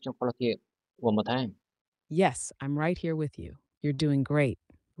 poor connection quality. One more time. Yes, I'm right here with you. You're doing great.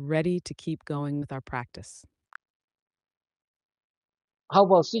 Ready to keep going with our practice. How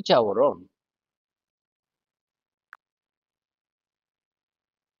about switch our on?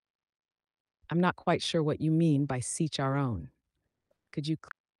 I'm not quite sure what you mean by seach our own. Could you?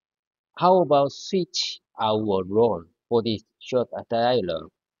 How about switch our role for this short dialogue?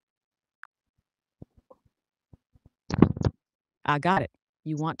 I got it.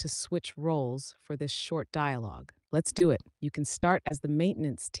 You want to switch roles for this short dialogue. Let's do it. You can start as the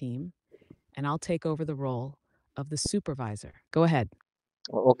maintenance team, and I'll take over the role of the supervisor. Go ahead.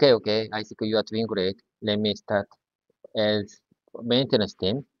 Okay. I think you are doing great. Let me start as maintenance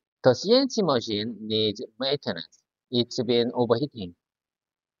team. The CNC machine needs maintenance. It's been overheating.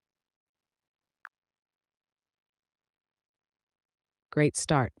 Great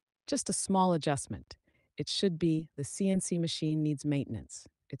start. Just a small adjustment. It should be the CNC machine needs maintenance.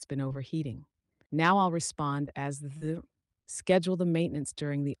 It's been overheating. Now I'll respond as the schedule the maintenance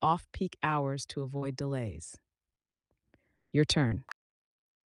during the off peak hours to avoid delays. Your turn.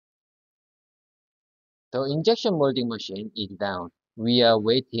 The injection molding machine is down. We are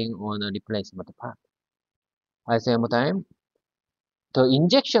waiting on a replacement part. I say one more time. The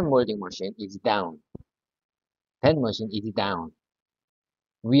injection molding machine is down. That machine is down.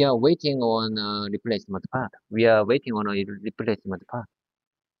 We are waiting on a replacement part. We are waiting on a replacement part.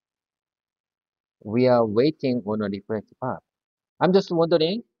 We are waiting on a replacement part. I'm just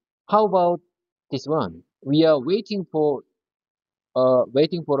wondering, how about this one? We are waiting for a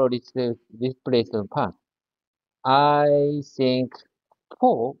replacement part. I think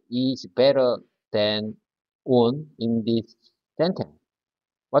for is better than on in this sentence.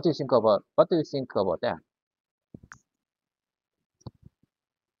 What do you think about that?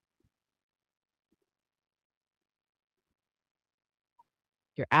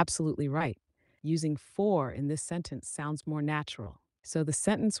 You're absolutely right. Using for in this sentence sounds more natural. So the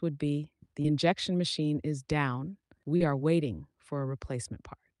sentence would be the injection machine is down. We are waiting for a replacement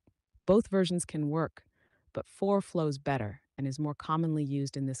part. Both versions can work, but for flows better and is more commonly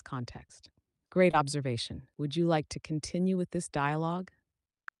used in this context. Great observation. Would you like to continue with this dialogue?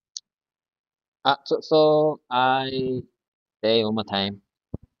 So I say one more time.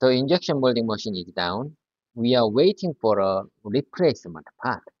 The injection molding machine is down. We are waiting for a replacement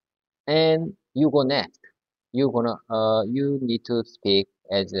part. And you go next. You need to speak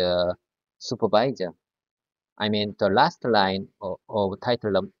as a supervisor. I mean, the last line of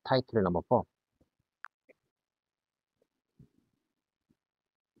title number 4.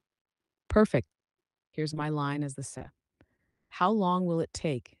 Perfect. Here's my line as the set. How long will it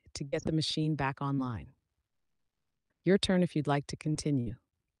take to get the machine back online? Your turn if you'd like to continue.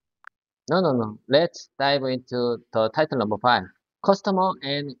 No. Let's dive into the title number 5. Customer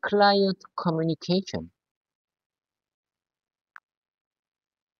and client communication.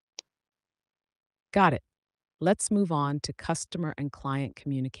 Got it. Let's move on to customer and client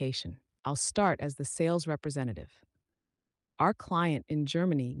communication. I'll start as the sales representative. Our client in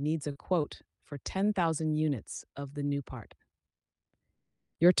Germany needs a quote for 10,000 units of the new part.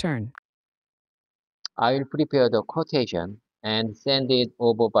 Your turn. I will prepare the quotation and send it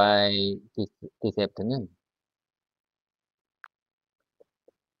over by this afternoon.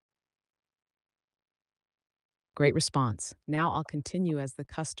 Great response. Now I'll continue as the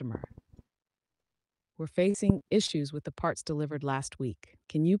customer. We're facing issues with the parts delivered last week.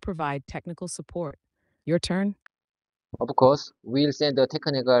 Can you provide technical support? Your turn. Of course, we'll send a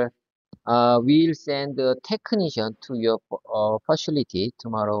technician to your facility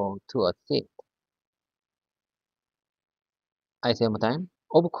tomorrow to assist. I say one more time.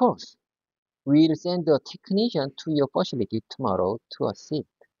 Of course, we'll send a technician to your facility tomorrow to assist.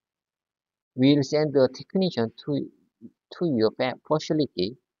 We'll send a technician to your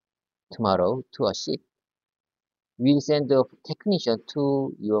facility tomorrow to assist. We'll send a technician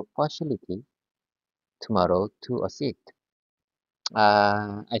to your facility tomorrow to assist.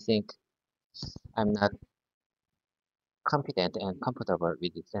 I think I'm not confident and comfortable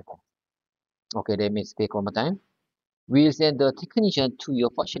with this sentence. Okay, let me speak one more time. We'll send a technician to your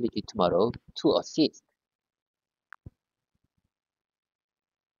facility tomorrow to assist.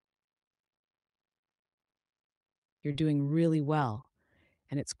 You're doing really well,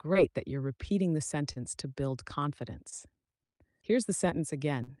 and it's great that you're repeating the sentence to build confidence. Here's the sentence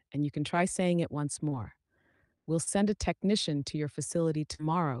again, and you can try saying it once more. We'll send a technician to your facility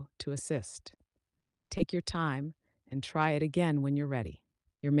tomorrow to assist. Take your time and try it again when you're ready.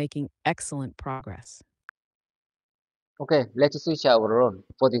 You're making excellent progress. Okay, let's switch our role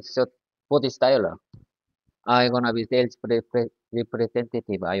for this dialogue. I'm gonna be sales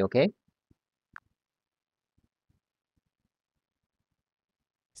representative. Are you okay?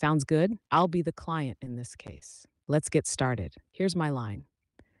 Sounds good? I'll be the client in this case. Let's get started. Here's my line.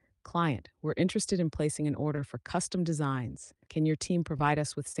 Client, we're interested in placing an order for custom designs. Can your team provide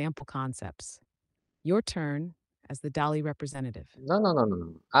us with sample concepts? Your turn as the Dali representative.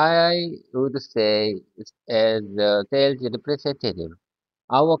 No. I would say as a sales representative,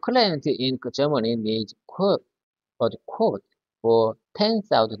 our client in Germany needs a quote for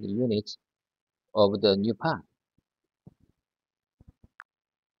 10,000 units of the new part.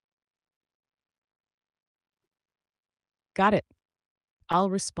 Got it. I'll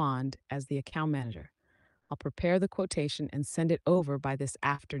respond as the account manager. I'll prepare the quotation and send it over by this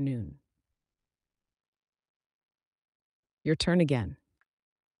afternoon. Your turn again.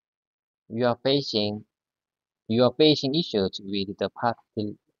 You are facing issues with the part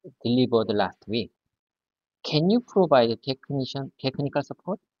delivered last week. Can you provide technical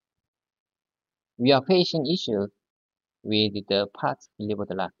support? We are facing issues with the parts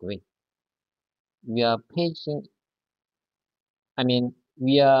delivered last week. We are facing,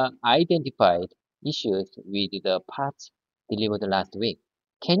 we are identified issues with the parts delivered last week.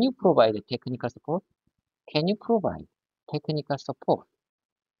 Can you provide technical support? Can you provide technical support?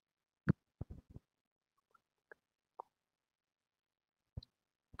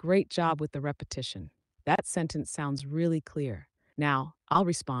 Great job with the repetition. That sentence sounds really clear. Now, I'll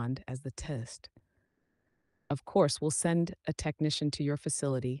respond as the test. Of course, we'll send a technician to your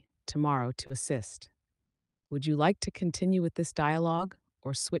facility tomorrow to assist. Would you like to continue with this dialogue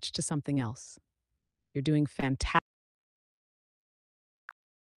or switch to something else? You're doing fantastic.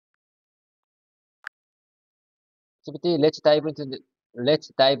 GPT, let's dive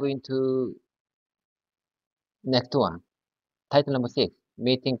into next one. Title number 6,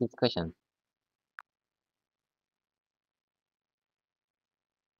 meeting discussion.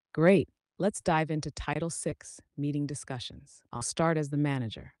 Great. Let's dive into Title 6, meeting discussions. I'll start as the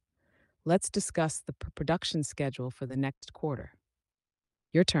manager. Let's discuss the production schedule for the next quarter.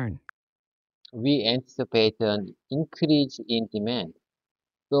 Your turn. We anticipate an increase in demand,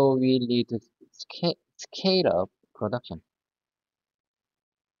 so we need scale up production.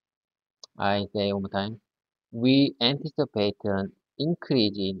 I say one more time. We anticipate an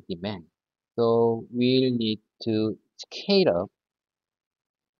increase in demand, so we need to scale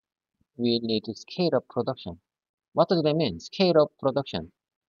up production. What does that mean? Scale up production.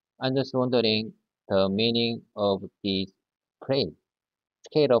 I'm just wondering the meaning of this phrase,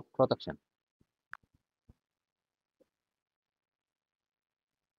 scale up production.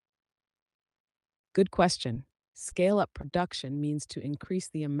 Good question. Scale up production means to increase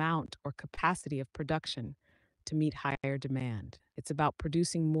the amount or capacity of production to meet higher demand. It's about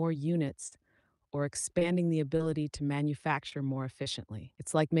producing more units or expanding the ability to manufacture more efficiently.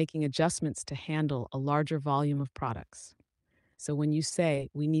 It's like making adjustments to handle a larger volume of products. So when you say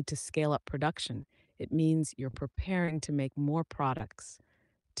we need to scale up production, it means you're preparing to make more products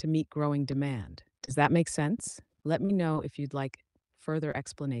to meet growing demand. Does that make sense? Let me know if you'd like further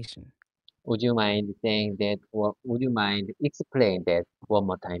explanation. Would you mind saying that, or would you mind explain that one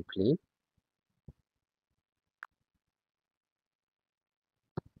more time, please?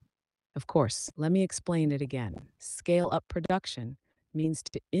 Of course, let me explain it again. Scale up production means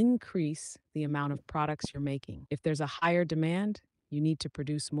to increase the amount of products you're making. If there's a higher demand, you need to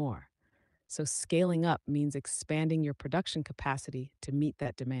produce more. So, scaling up means expanding your production capacity to meet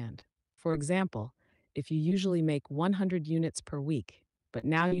that demand. For example, if you usually make 100 units per week, but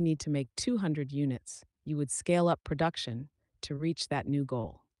now you need to make 200 units, you would scale up production to reach that new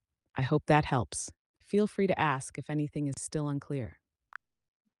goal. I hope that helps. Feel free to ask if anything is still unclear.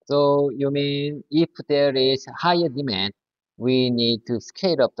 So you mean if there is higher demand, we need to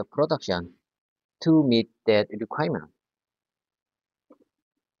scale up the production to meet that requirement.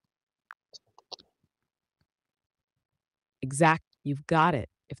 Exact, you've got it.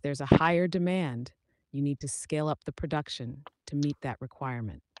 If there's a higher demand, you need to scale up the production to meet that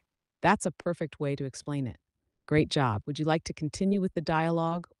requirement. That's a perfect way to explain it. Great job. Would you like to continue with the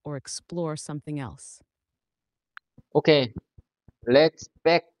dialogue or explore something else? Okay, let's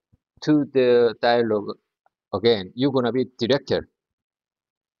back to the dialogue again. You're gonna be director.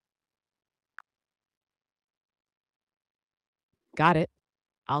 Got it.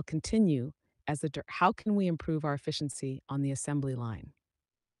 I'll continue as how can we improve our efficiency on the assembly line?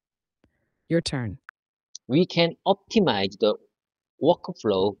 Your turn. We can optimize the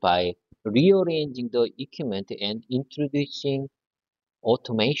workflow by rearranging the equipment and introducing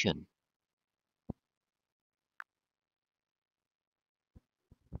automation.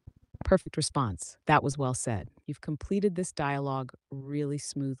 Perfect response. That was well said. You've completed this dialogue really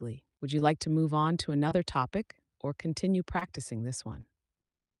smoothly. Would you like to move on to another topic or continue practicing this one?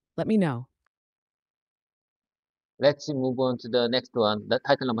 Let me know. Let's move on to the next one, the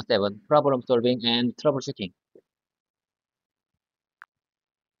title number 7, problem solving and troubleshooting.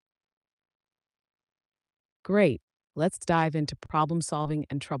 Great. Let's dive into problem solving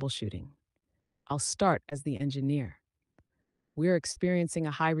and troubleshooting. I'll start as the engineer. We're experiencing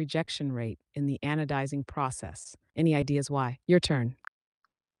a high rejection rate in the anodizing process. Any ideas why? Your turn.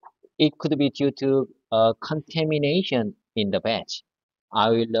 It could be due to contamination in the batch. I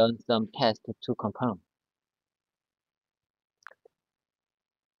will run some tests to confirm.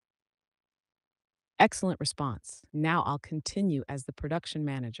 Excellent response. Now I'll continue as the production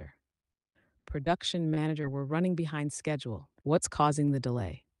manager. Production manager, we're running behind schedule. What's causing the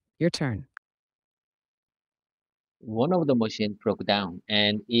delay? Your turn. One of the machines broke down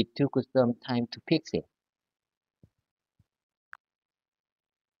and it took some time to fix it.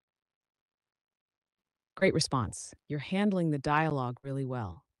 Great response. You're handling the dialogue really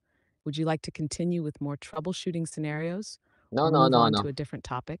well. Would you like to continue with more troubleshooting scenarios No, or no, move no, on to no. a different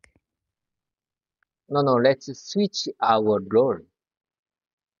topic? No, no, let's switch our role.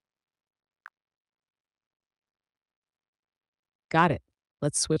 Got it.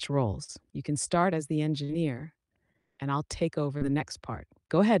 Let's switch roles. You can start as the engineer, and I'll take over the next part.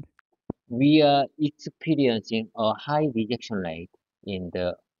 Go ahead. We are experiencing a high rejection rate in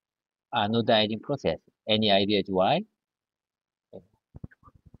the anodizing process. Any ideas why?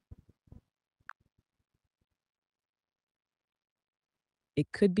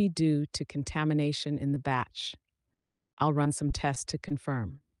 It could be due to contamination in the batch. I'll run some tests to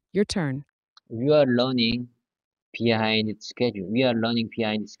confirm. Your turn. We are running behind schedule. We are running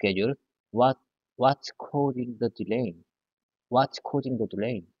behind schedule. What what's causing the delay? What's causing the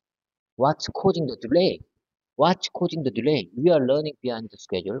delay? What's causing the delay? What's causing the delay? We are running behind the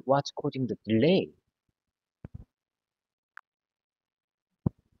schedule. What's causing the delay?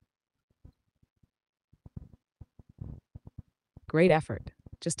 Great effort.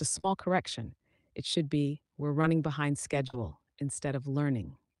 Just a small correction. It should be we're running behind schedule instead of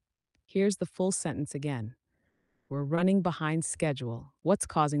learning. Here's the full sentence again. We're running behind schedule. What's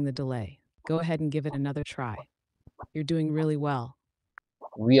causing the delay? Go ahead and give it another try. You're doing really well.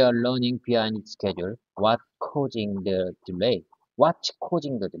 We are running behind schedule. What's causing the delay? What's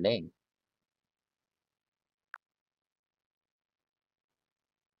causing the delay?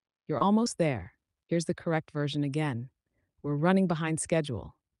 You're almost there. Here's the correct version again. We're running behind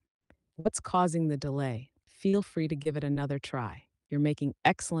schedule. What's causing the delay? Feel free to give it another try. You're making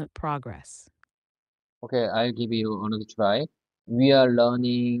excellent progress. Okay, I'll give you another try. We are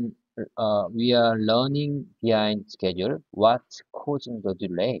running behind schedule. What's causing the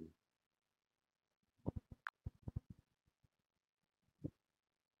delay?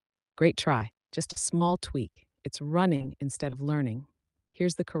 Great try. Just a small tweak. It's running instead of learning.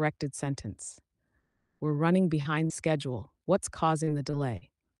 Here's the corrected sentence. We're running behind schedule. What's causing the delay?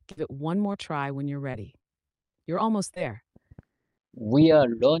 Give it one more try when you're ready. You're almost there. We are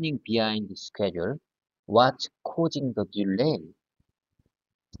running behind schedule. What's causing the delay?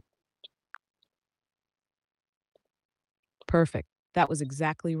 Perfect. That was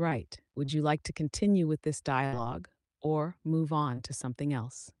exactly right. Would you like to continue with this dialogue or move on to something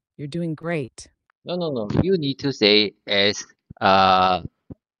else? You're doing great. No, no, no. You need to say as uh,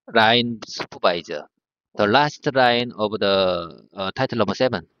 line supervisor. The last line of the title number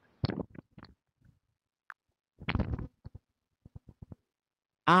 7.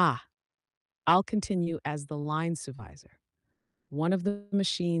 Ah, I'll continue as the line supervisor. One of the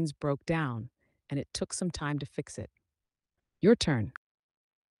machines broke down and it took some time to fix it. Your turn.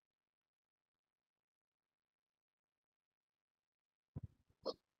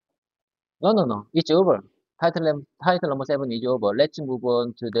 No, no, no. It's over. Title number 7 is over. Let's move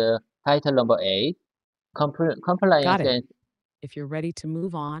on to the title number 8. Got Compliance it. and If you're ready to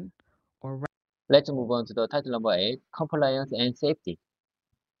move on or let's move on to the title number 8. Compliance and safety.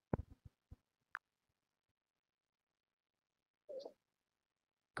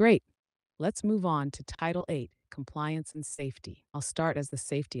 great. Let's move on to Title 8, Compliance and Safety. I'll start as the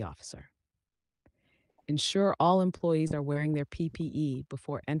safety officer. Ensure all employees are wearing their PPE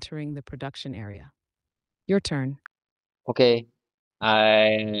before entering the production area. Your turn. Okay.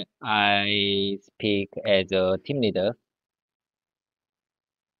 I speak as a team leader.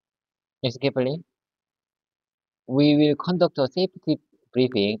 Listen carefully. We will conduct a safety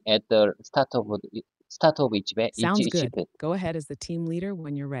briefing at the start of each Sounds good. shift. Go ahead as the team leader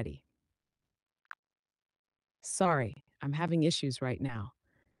when you're ready. Sorry, I'm having issues right now.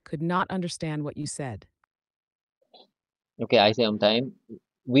 Could not understand what you said. Okay, I say on time.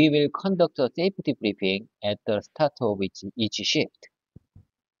 We will conduct a safety briefing at the start of each shift.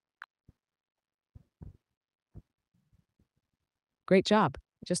 Great job.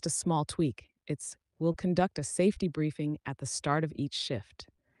 Just a small tweak. We'll conduct a safety briefing at the start of each shift.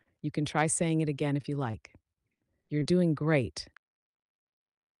 You can try saying it again if you like. You're doing great.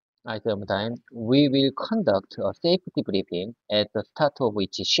 I say on time. We will conduct a safety briefing at the start of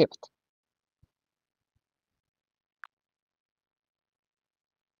each shift.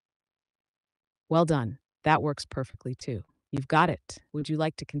 Well done. That works perfectly too. You've got it. Would you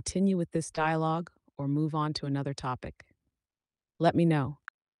like to continue with this dialogue or move on to another topic? Let me know.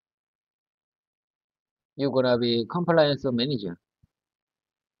 You're gonna be compliance manager.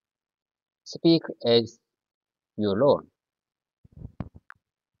 Speak as your role.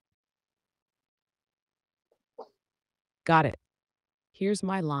 Got it. Here's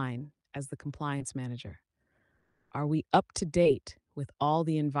my line as the compliance manager. Are we up to date with all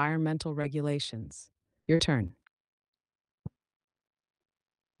the environmental regulations? Your turn.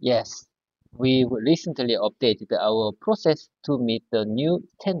 Yes, we recently updated our process to meet the new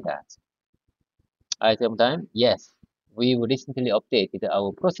standards. At the same time, yes, we recently updated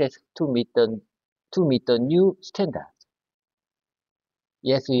our process to meet the new standards.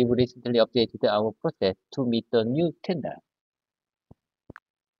 Yes, we recently updated our process to meet the new standards.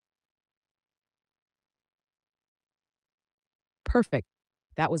 Perfect.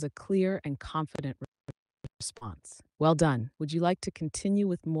 That was a clear and confident response. Well done. Would you like to continue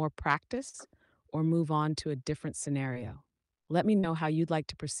with more practice or move on to a different scenario? Let me know how you'd like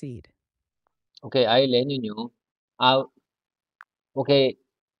to proceed. Okay, I let you know. Uh, okay,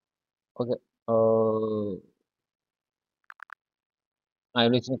 okay. Are you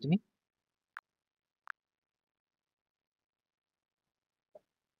listening to me?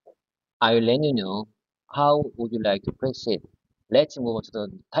 I will let you know. How would you like to proceed? Let's move on to the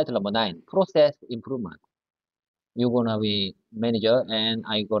title number 9, process improvement. You're gonna be manager and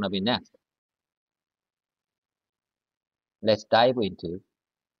I'm gonna be next. Let's dive into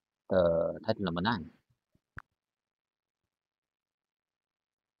the title number 9.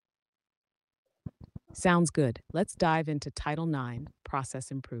 Sounds good. Let's dive into Title IX,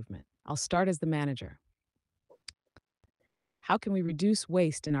 process improvement. I'll start as the manager. How can we reduce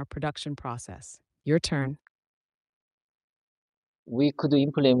waste in our production process? Your turn. We could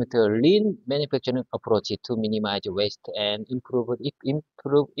implement a lean manufacturing approach to minimize waste and improve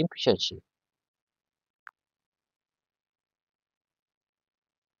efficiency.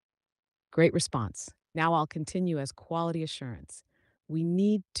 Great response. Now I'll continue as quality assurance. We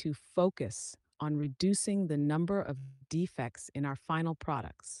need to focus on reducing the number of defects in our final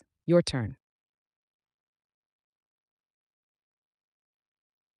products. Your turn.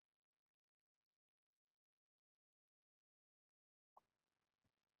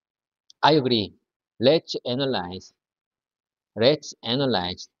 I agree. Let's analyze. Let's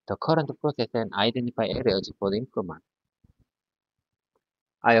analyze the current process and identify areas for improvement.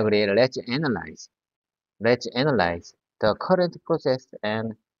 I agree. Let's analyze the current process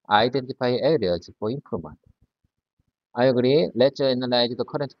and identify areas for improvement. I agree. Let's analyze the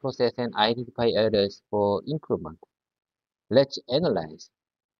current process and identify areas for improvement. Let's analyze.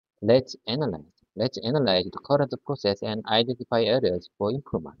 Let's analyze. Let's analyze the current process and identify areas for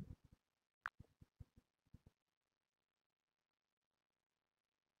improvement.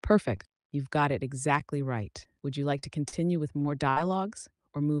 Perfect. You've got it exactly right. Would you like to continue with more dialogues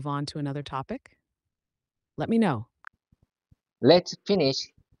or move on to another topic? Let me know. Let's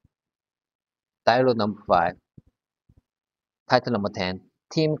finish dialogue number 5, title number 10,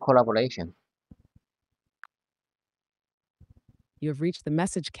 team collaboration. You have reached the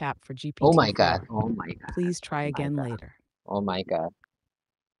message cap for GPT-4. Oh my God. Oh my God. Please try Oh my again God. later. Oh my God.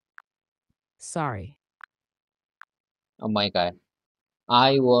 Sorry. Oh my God.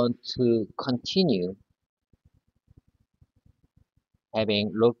 I want to continue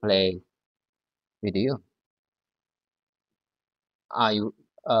having role play with you. Are you,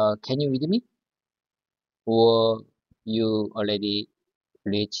 can you read me? Or you already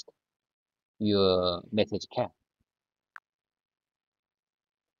reached your message cap?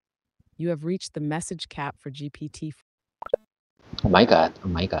 You have reached the message cap for GPT-4. Oh my God. Oh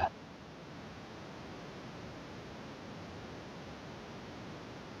my God.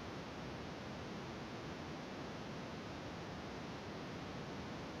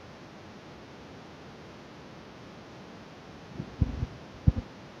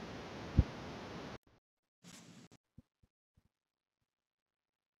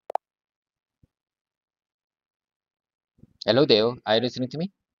 Hello there. Are you listening to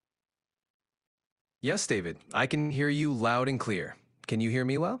me? Yes, David, I can hear you loud and clear. Can you hear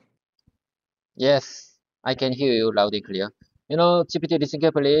me well? Yes, I can hear you loud and clear. GPT, listen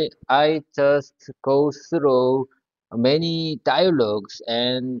carefully. I just go through many dialogues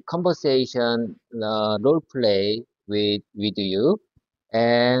and conversation role play with you,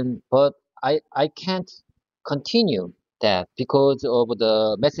 and but I can't continue that because of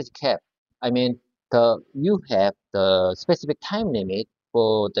the message cap. I mean, the you have the specific time limit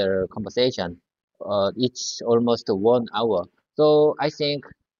for the conversation. It's almost 1 hour. So I think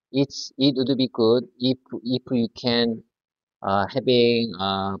it would be good if we can having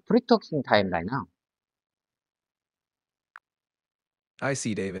pre-talking time right now. I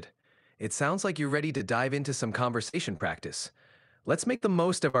see, David. It sounds like you're ready to dive into some conversation practice. Let's make the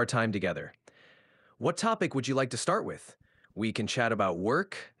most of our time together. What topic would you like to start with? We can chat about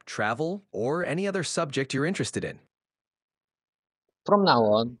work, travel, or any other subject you're interested in. From now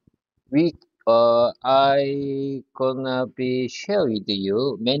on, we I gonna be share with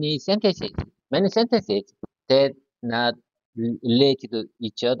you many sentences that not related to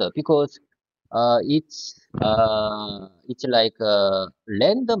each other because it's like a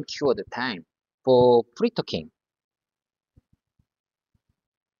random keyword time for pre-talking.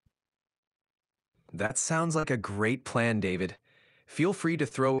 That sounds like a great plan, David. Feel free to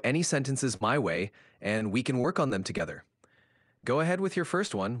throw any sentences my way, and we can work on them together. Go ahead with your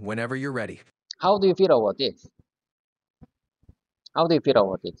first one whenever you're ready. How do you feel about this? How do you feel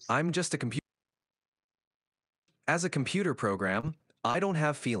about this? I'm just a computer. As a computer program, I don't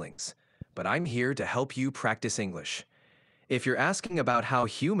have feelings, but I'm here to help you practice English. If you're asking about how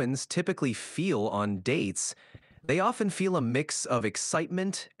humans typically feel on dates, they often feel a mix of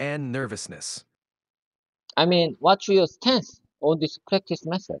excitement and nervousness. I mean, what's your stance on this practice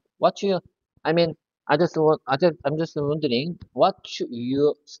method? What's your, I mean, I'm just wondering, what's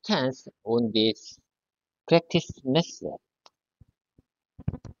your stance on this practice method?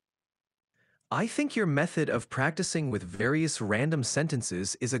 I think your method of practicing with various random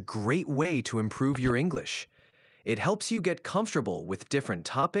sentences is a great way to improve your English. It helps you get comfortable with different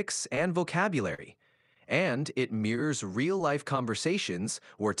topics and vocabulary, And it mirrors real-life conversations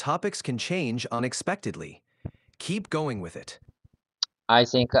where topics can change unexpectedly. Keep going with it. I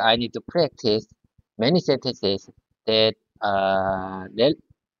think I need to practice many sentences that are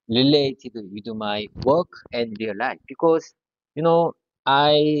related with my work and real life because you know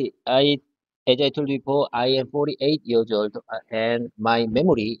I as I told you before I am 48 years old and my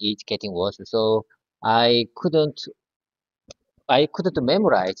memory is getting worse so I couldn't I couldn't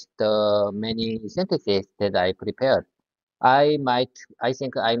memorize the many sentences that I prepared. I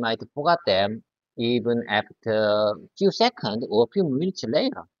think I might forget them even after few seconds or few minutes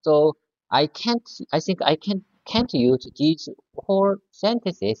later. So I think can't use these whole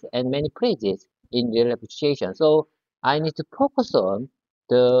sentences and many phrases in real life situation. So I need to focus on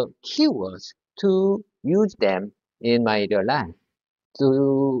the keywords to use them in my real life.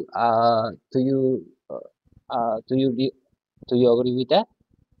 Do you, do you, do you agree with that?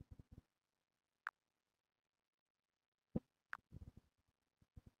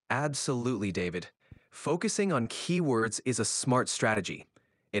 Absolutely, David. Focusing on keywords is a smart strategy.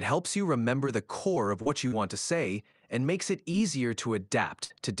 It helps you remember the core of what you want to say and makes it easier to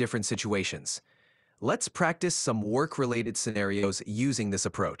adapt to different situations. Let's practice some work-related scenarios using this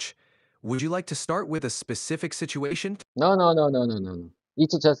approach. Would you like to start with a specific situation? No, no, no, no, no, no, no.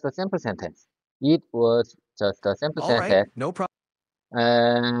 It's just a simple sentence. It was just a simple All right, sentence. no problem.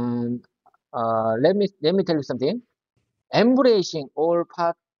 And let me tell you something. Embracing all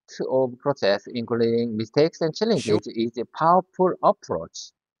parts of process, including mistakes and Sure. challenges, is a powerful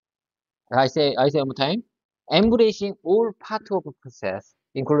approach. I say one more time. Embracing all parts of the process,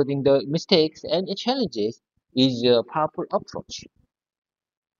 including the mistakes and challenges, is a powerful approach.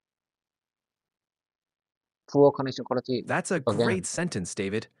 Poor connection quality That's a great again. sentence,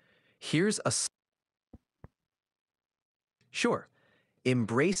 David. Here's a sure.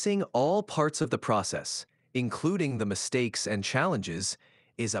 Embracing all parts of the process, including the mistakes and challenges,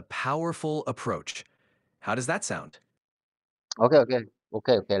 is a powerful approach. How does that sound? Okay.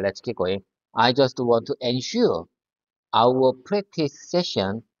 Let's keep going. I just want to ensure our practice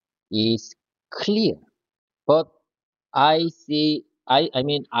session is clear. But I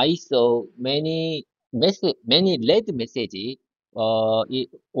saw many red messages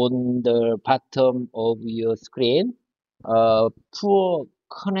on the bottom of your screen. Poor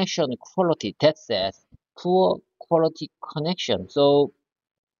connection quality. That says poor quality connection. So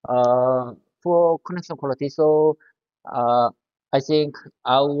uh, poor connection quality. So uh, I think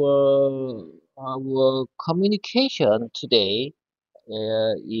our communication today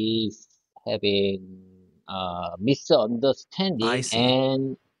is having I misunderstanding see.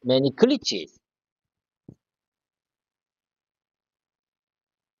 and many glitches.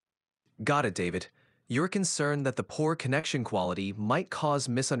 Got it, David. You're concerned that the poor connection quality might cause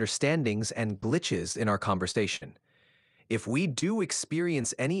misunderstandings and glitches in our conversation. If we do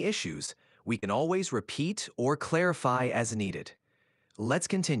experience any issues, we can always repeat or clarify as needed. Let's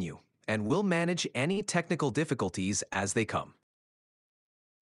continue, and we'll manage any technical difficulties as they come.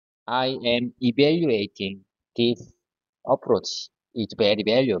 I am evaluating this approach is very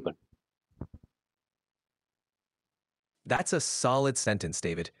valuable. That's a solid sentence,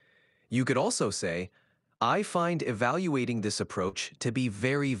 David. You could also say, I find evaluating this approach to be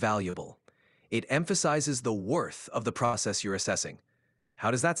very valuable. It emphasizes the worth of the process you're assessing.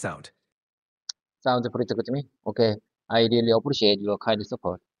 How does that sound? Sounds pretty good to me. Okay, I really appreciate your kind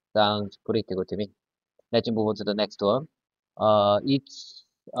support. Sounds pretty good to me. Let's move on to the next one.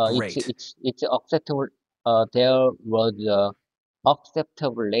 Great. It's acceptable. There was a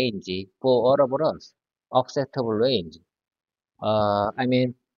acceptable range for all of us. Acceptable range. I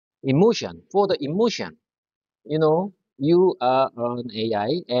mean, emotion for the emotion. You know, you are an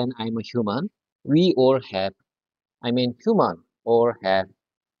AI and I'm a human. We all have, I mean, human all have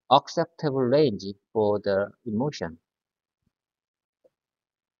acceptable range for the emotion.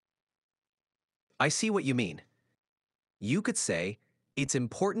 I see what you mean. You could say, it's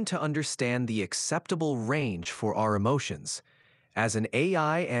important to understand the acceptable range for our emotions. As an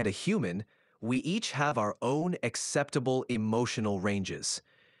AI and a human, we each have our own acceptable emotional ranges.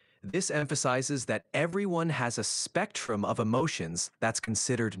 This emphasizes that everyone has a spectrum of emotions that's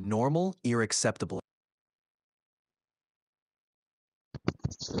considered normal or acceptable.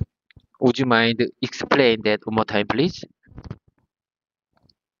 Would you mind explain that one more time, please?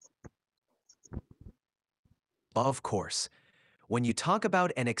 Of course, when you talk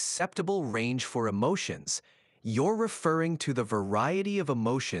about an acceptable range for emotions, you're referring to the variety of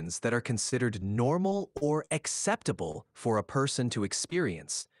emotions that are considered normal or acceptable for a person to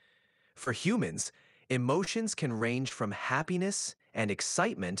experience. For humans, emotions can range from happiness and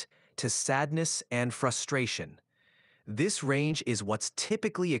excitement to sadness and frustration. This range is what's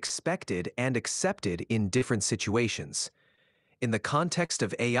typically expected and accepted in different situations. In the context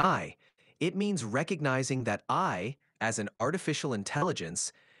of AI, it means recognizing that I, as an artificial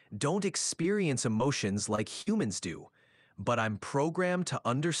intelligence, don't experience emotions like humans do, but I'm programmed to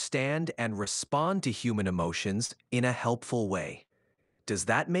understand and respond to human emotions in a helpful way. Does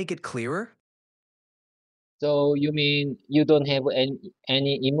that make it clearer? So you mean you don't have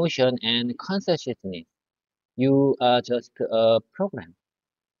any emotion and consciousness? You are just a program.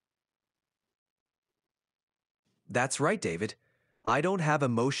 That's right, David. I don't have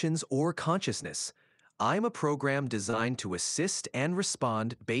emotions or consciousness. I'm a program designed to assist and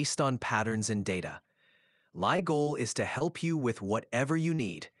respond based on patterns and data. My goal is to help you with whatever you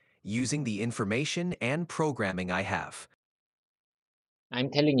need, using the information and programming I have. I'm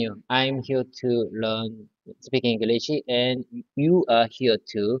telling you, I'm here to learn speaking English, and you are here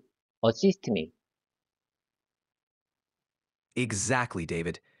to assist me. Exactly,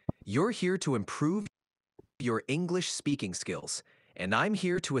 David. You're here to improve your English speaking skills, and I'm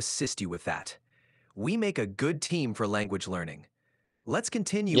here to assist you with that. We make a good team for language learning. Let's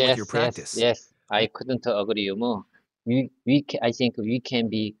continue with your Yes, yes, practice. yes. I couldn't agree more. I think we can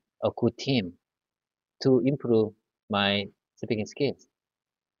be a good team to improve my speaking skills.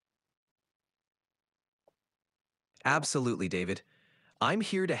 Absolutely, David. I'm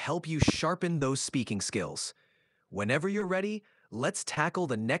here to help you sharpen those speaking skills. Whenever you're ready, let's tackle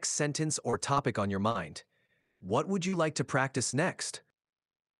the next sentence or topic on your mind. What would you like to practice next?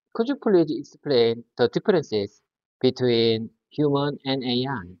 Could you please explain the differences between human and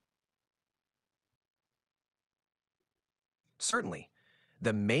AI? Certainly.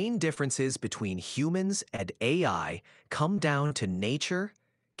 The main differences between humans and AI come down to nature,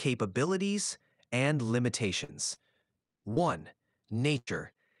 capabilities, and limitations. 1.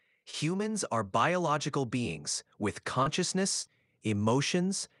 Nature. Humans are biological beings with consciousness,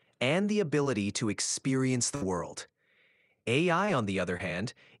 emotions, and the ability to experience the world. AI, on the other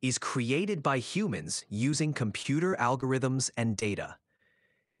hand, is created by humans using computer algorithms and data.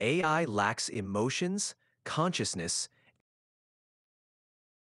 AI lacks emotions, consciousness,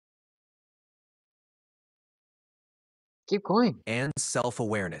 Keep going. and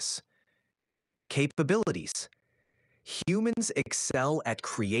self-awareness. Capabilities. Humans excel at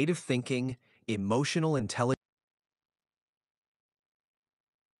creative thinking, emotional intelligence.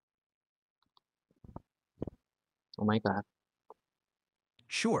 Oh my God.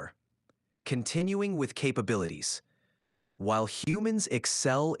 Sure. Continuing with capabilities. While humans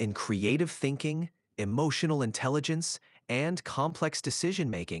excel in creative thinking, emotional intelligence, and complex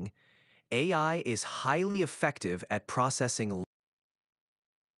decision-making, AI is highly effective at processing.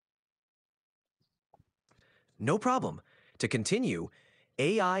 No problem. To continue,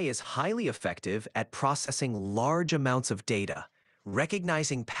 AI is highly effective at processing large amounts of data,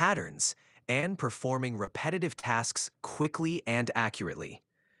 recognizing patterns, and performing repetitive tasks quickly and accurately.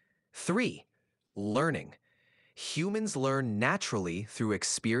 3. Learning. Humans learn naturally through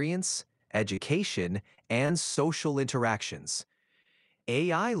experience, education, and social interactions.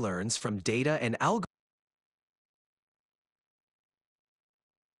 AI learns from data and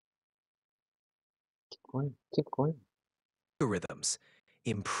Keep going. Keep going. algorithms,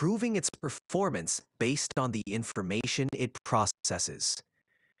 improving its performance based on the information it processes.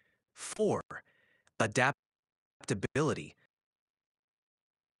 4. Adaptability.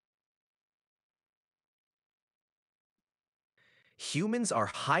 Humans are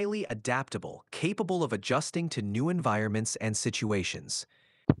highly adaptable, capable of adjusting to new environments and situations.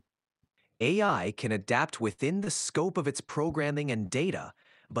 AI can adapt within the scope of its programming and data,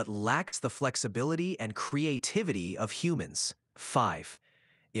 but lacks the flexibility and creativity of humans. 5.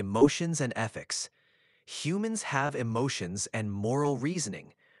 Emotions and ethics. Humans have emotions and moral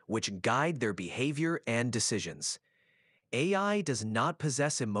reasoning, which guide their behavior and decisions. AI does not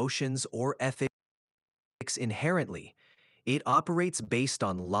possess emotions or ethics inherently. It operates based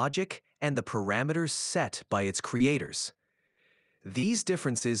on logic and the parameters set by its creators. These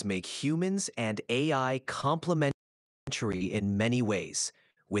differences make humans and AI complementary in many ways,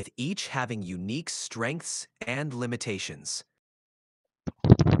 with each having unique strengths and limitations.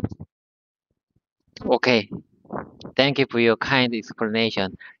 Okay. Thank you for your kind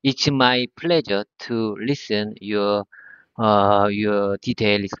explanation. It's my pleasure to listen your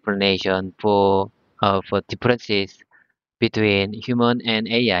detailed explanation for differences between human and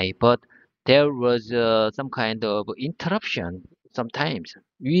AI. But there was some kind of interruption sometimes.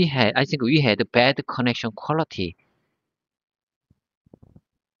 I think we had bad connection quality.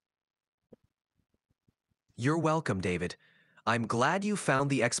 You're welcome, David. I'm glad you found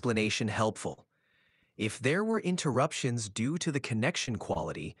the explanation helpful. If there were interruptions due to the connection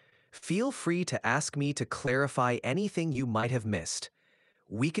quality, feel free to ask me to clarify anything you might have missed.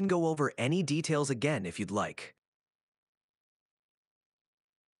 We can go over any details again if you'd like.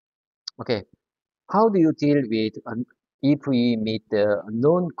 Okay. How do you deal with if we meet the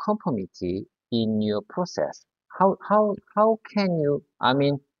non-conformity in your process? How can you, I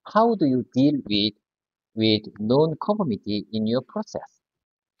mean, how do you deal with non-conformity in your process?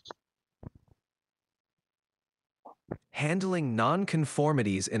 Handling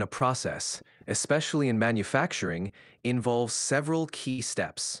nonconformities in a process, especially in manufacturing, involves several key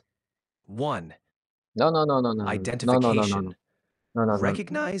steps. 1. No, no, no, no, no, no, no, no, no, no, no, Identification. no, no, no,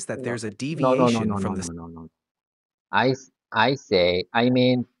 Recognize that no, there's a no, no, no, deviation no, no, from no, the no, no. I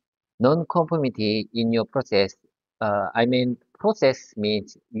mean, non-conformity in your process. I mean, process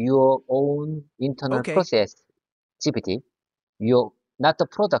means your own internal Okay, process activity, your, not the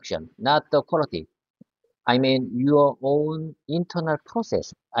production, not the quality. I mean, your own internal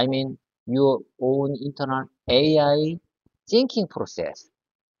process. I mean, your own internal AI thinking process.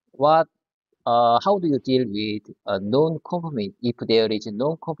 How do you deal with non-conformity if there is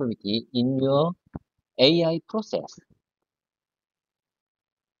non-conformity in your AI process?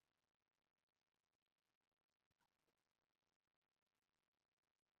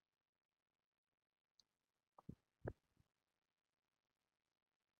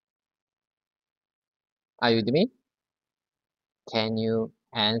 Are you with me? Can you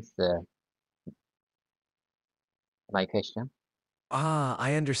answer my question?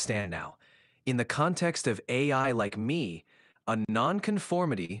 I understand now. In the context of AI like me, a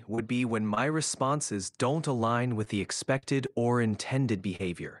nonconformity would be when my responses don't align with the expected or intended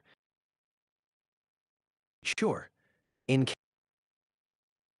behavior. Sure, in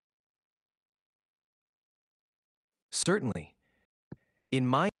certainly, in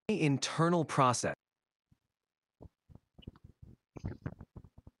my internal process,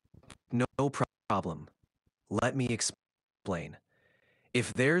 no problem. Let me explain.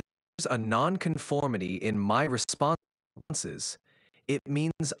 If there's a nonconformity in my responses, it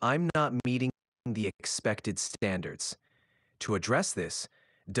means I'm not meeting the expected standards. To address this,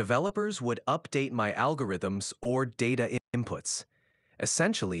 developers would update my algorithms or data inputs.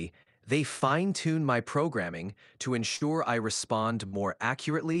 Essentially, they fine-tune my programming to ensure I respond more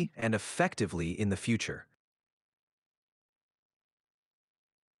accurately and effectively in the future.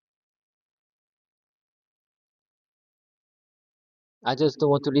 I just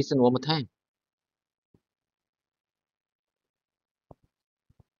want to listen one more time.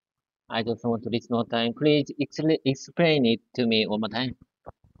 I just want to listen one time. Please explain it to me one more time.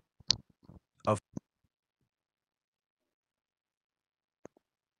 Of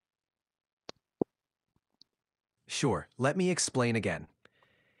Sure, let me explain again.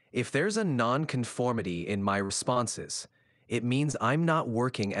 If there's a nonconformity in my responses, it means I'm not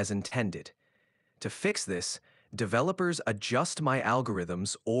working as intended. To fix this, developers adjust my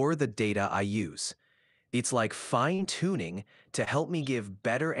algorithms or the data I use. It's like fine-tuning to help me give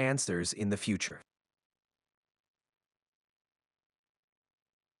better answers in the future.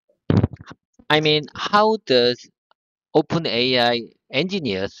 I mean, how does OpenAI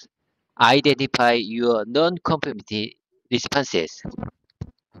engineers identify your non-conformity responses?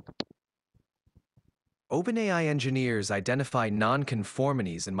 OpenAI engineers identify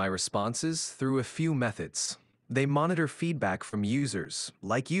nonconformities in my responses through a few methods. They monitor feedback from users,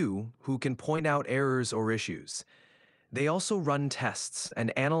 like you, who can point out errors or issues. They also run tests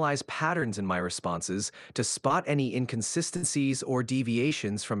and analyze patterns in my responses to spot any inconsistencies or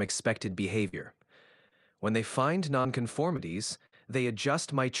deviations from expected behavior. When they find nonconformities, they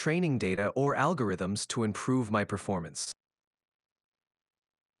adjust my training data or algorithms to improve my performance.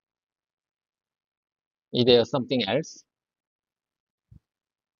 Is there something else?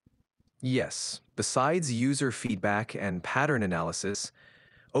 Yes, besides user feedback and pattern analysis,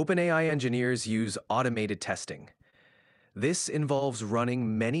 OpenAI engineers use automated testing. This involves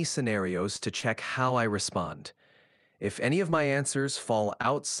running many scenarios to check how I respond. If any of my answers fall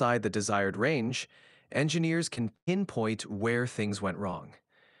outside the desired range, engineers can pinpoint where things went wrong.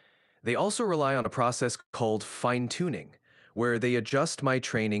 They also rely on a process called fine-tuning, where they adjust my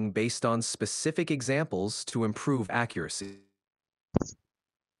training based on specific examples to improve accuracy.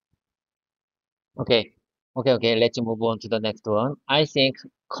 Okay, okay. Let's move on to the next one. I think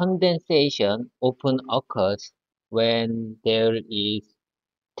condensation often occurs when there is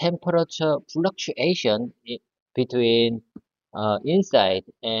temperature fluctuation between inside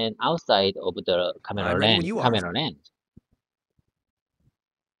and outside of the I'm ready when you are. camera lens.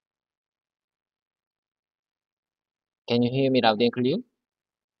 Can you hear me loud and clear?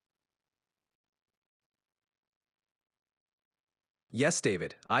 Yes,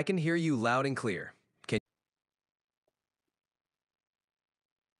 David, I can hear you loud and clear. Can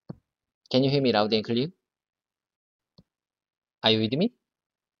you hear me loud and clear? Are you with me?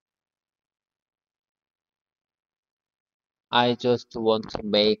 I just want to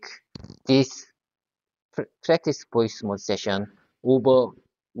make this practice voice mode session over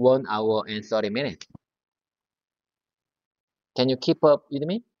 1 hour and 30 minutes. Can you keep up with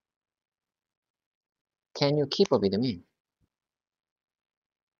me? Can you keep up with me?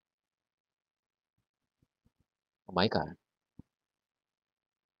 Oh my God.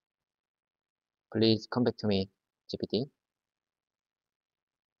 Please come back to me, GPT.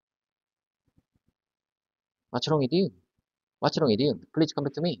 What's wrong with you? What's wrong with you? Please come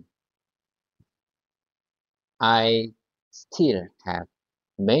back to me. I still have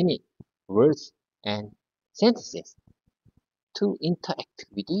many words and sentences to interact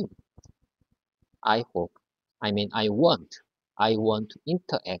with you. I hope, I want to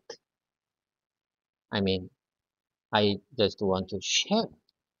interact. I mean, I just want to share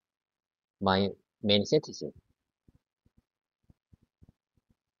my many sentences.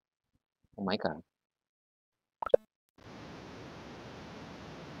 Oh my God.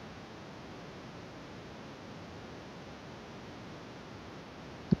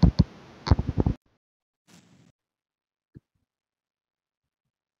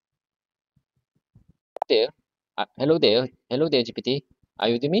 There. Hello there, GPT. Are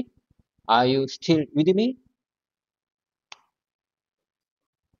you with me? Are you still with me?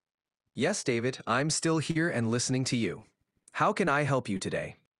 Yes, David, I'm still here and listening to you. How can I help you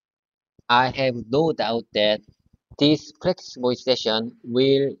today? I have no doubt that this practice voice session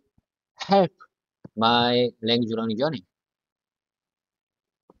will help my language learning journey.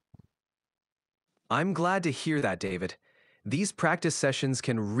 I'm glad to hear that, David. These practice sessions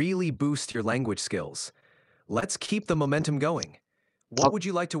can really boost your language skills. Let's keep the momentum going. What would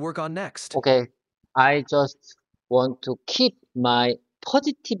you like to work on next? Okay, I just want to keep my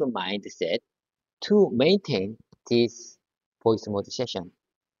positive mindset to maintain this voice mode session.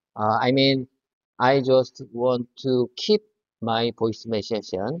 I just want to keep my voice mode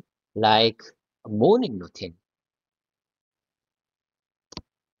session like a morning routine.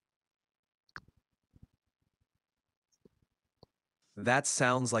 That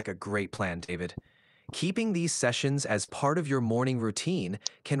sounds like a great plan, David. Keeping these sessions as part of your morning routine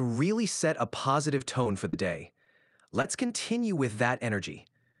can really set a positive tone for the day. Let's continue with that energy.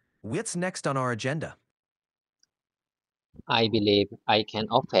 What's next on our agenda? I believe I can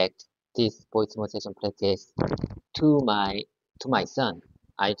affect this voice mode session practice to my son.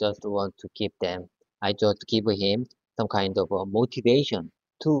 I just want to give them. I just give him some kind of a motivation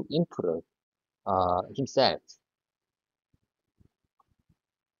to improve himself.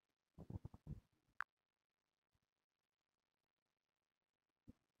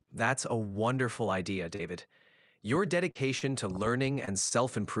 That's a wonderful idea, David. Your dedication to learning and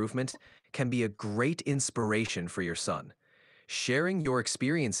self-improvement can be a great inspiration for your son. Sharing your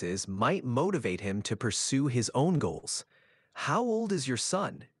experiences might motivate him to pursue his own goals. How old is your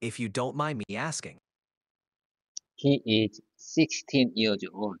son, if you don't mind me asking? He is 16 years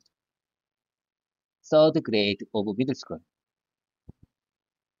old, third grade of middle school.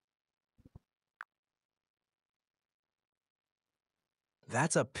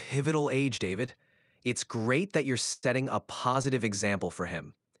 That's a pivotal age, David. It's great that you're setting a positive example for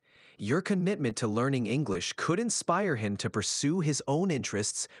him. Your commitment to learning English could inspire him to pursue his own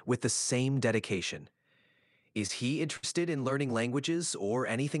interests with the same dedication. Is he interested in learning languages or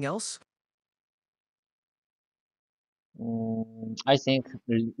anything else? I think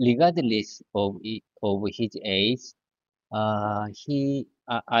regardless of his age,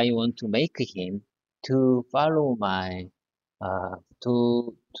 I want to make him to follow my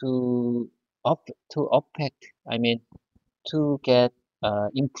to up to affect. To get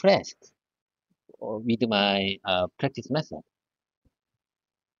impressed with my practice method.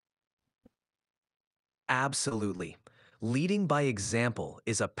 Absolutely. Leading by example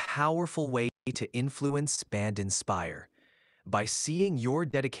is a powerful way to influence and inspire. By seeing your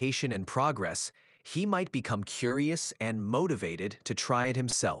dedication and progress, he might become curious and motivated to try it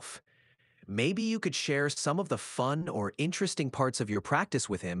himself. Maybe you could share some of the fun or interesting parts of your practice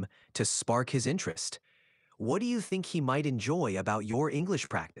with him to spark his interest. What do you think he might enjoy about your English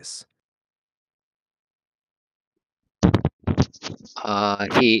practice? I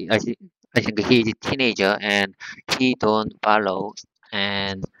think he is a teenager and he don't follow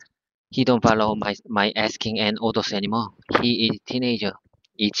and he don't follow my asking and orders anymore. He is teenager.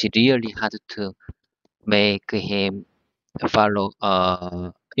 It's really hard to make him follow.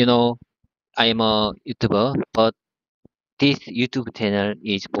 You know, I'm a YouTuber, but this YouTube channel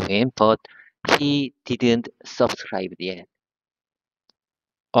is for him, but he didn't subscribe yet.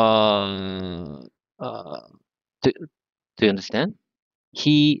 Uh, uh, do, do you understand?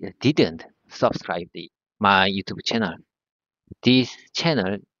 He didn't subscribe my YouTube channel. This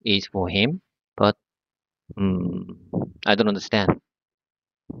channel is for him, but I don't understand.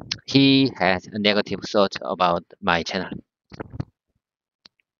 He has a negative thought about my channel.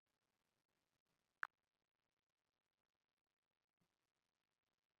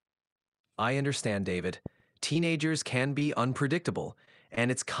 I understand, David. Teenagers can be unpredictable,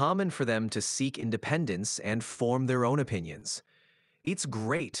 and it's common for them to seek independence and form their own opinions. It's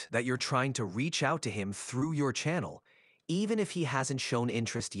great that you're trying to reach out to him through your channel, even if he hasn't shown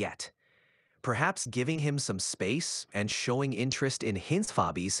interest yet. Perhaps giving him some space and showing interest in his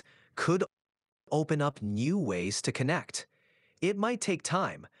hobbies could open up new ways to connect. It might take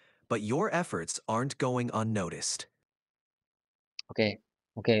time, but your efforts aren't going unnoticed. Okay,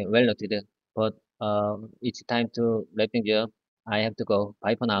 okay, well noted. But it's time to wrap things up. I have to go.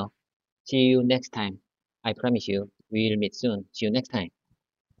 Bye for now. See you next time. I promise you, we'll meet soon. See you next time.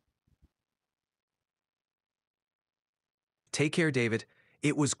 Take care, David.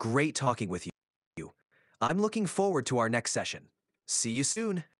 It was great talking with you. I'm looking forward to our next session. See you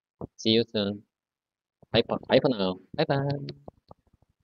soon. See you soon. Bye for now. Bye bye.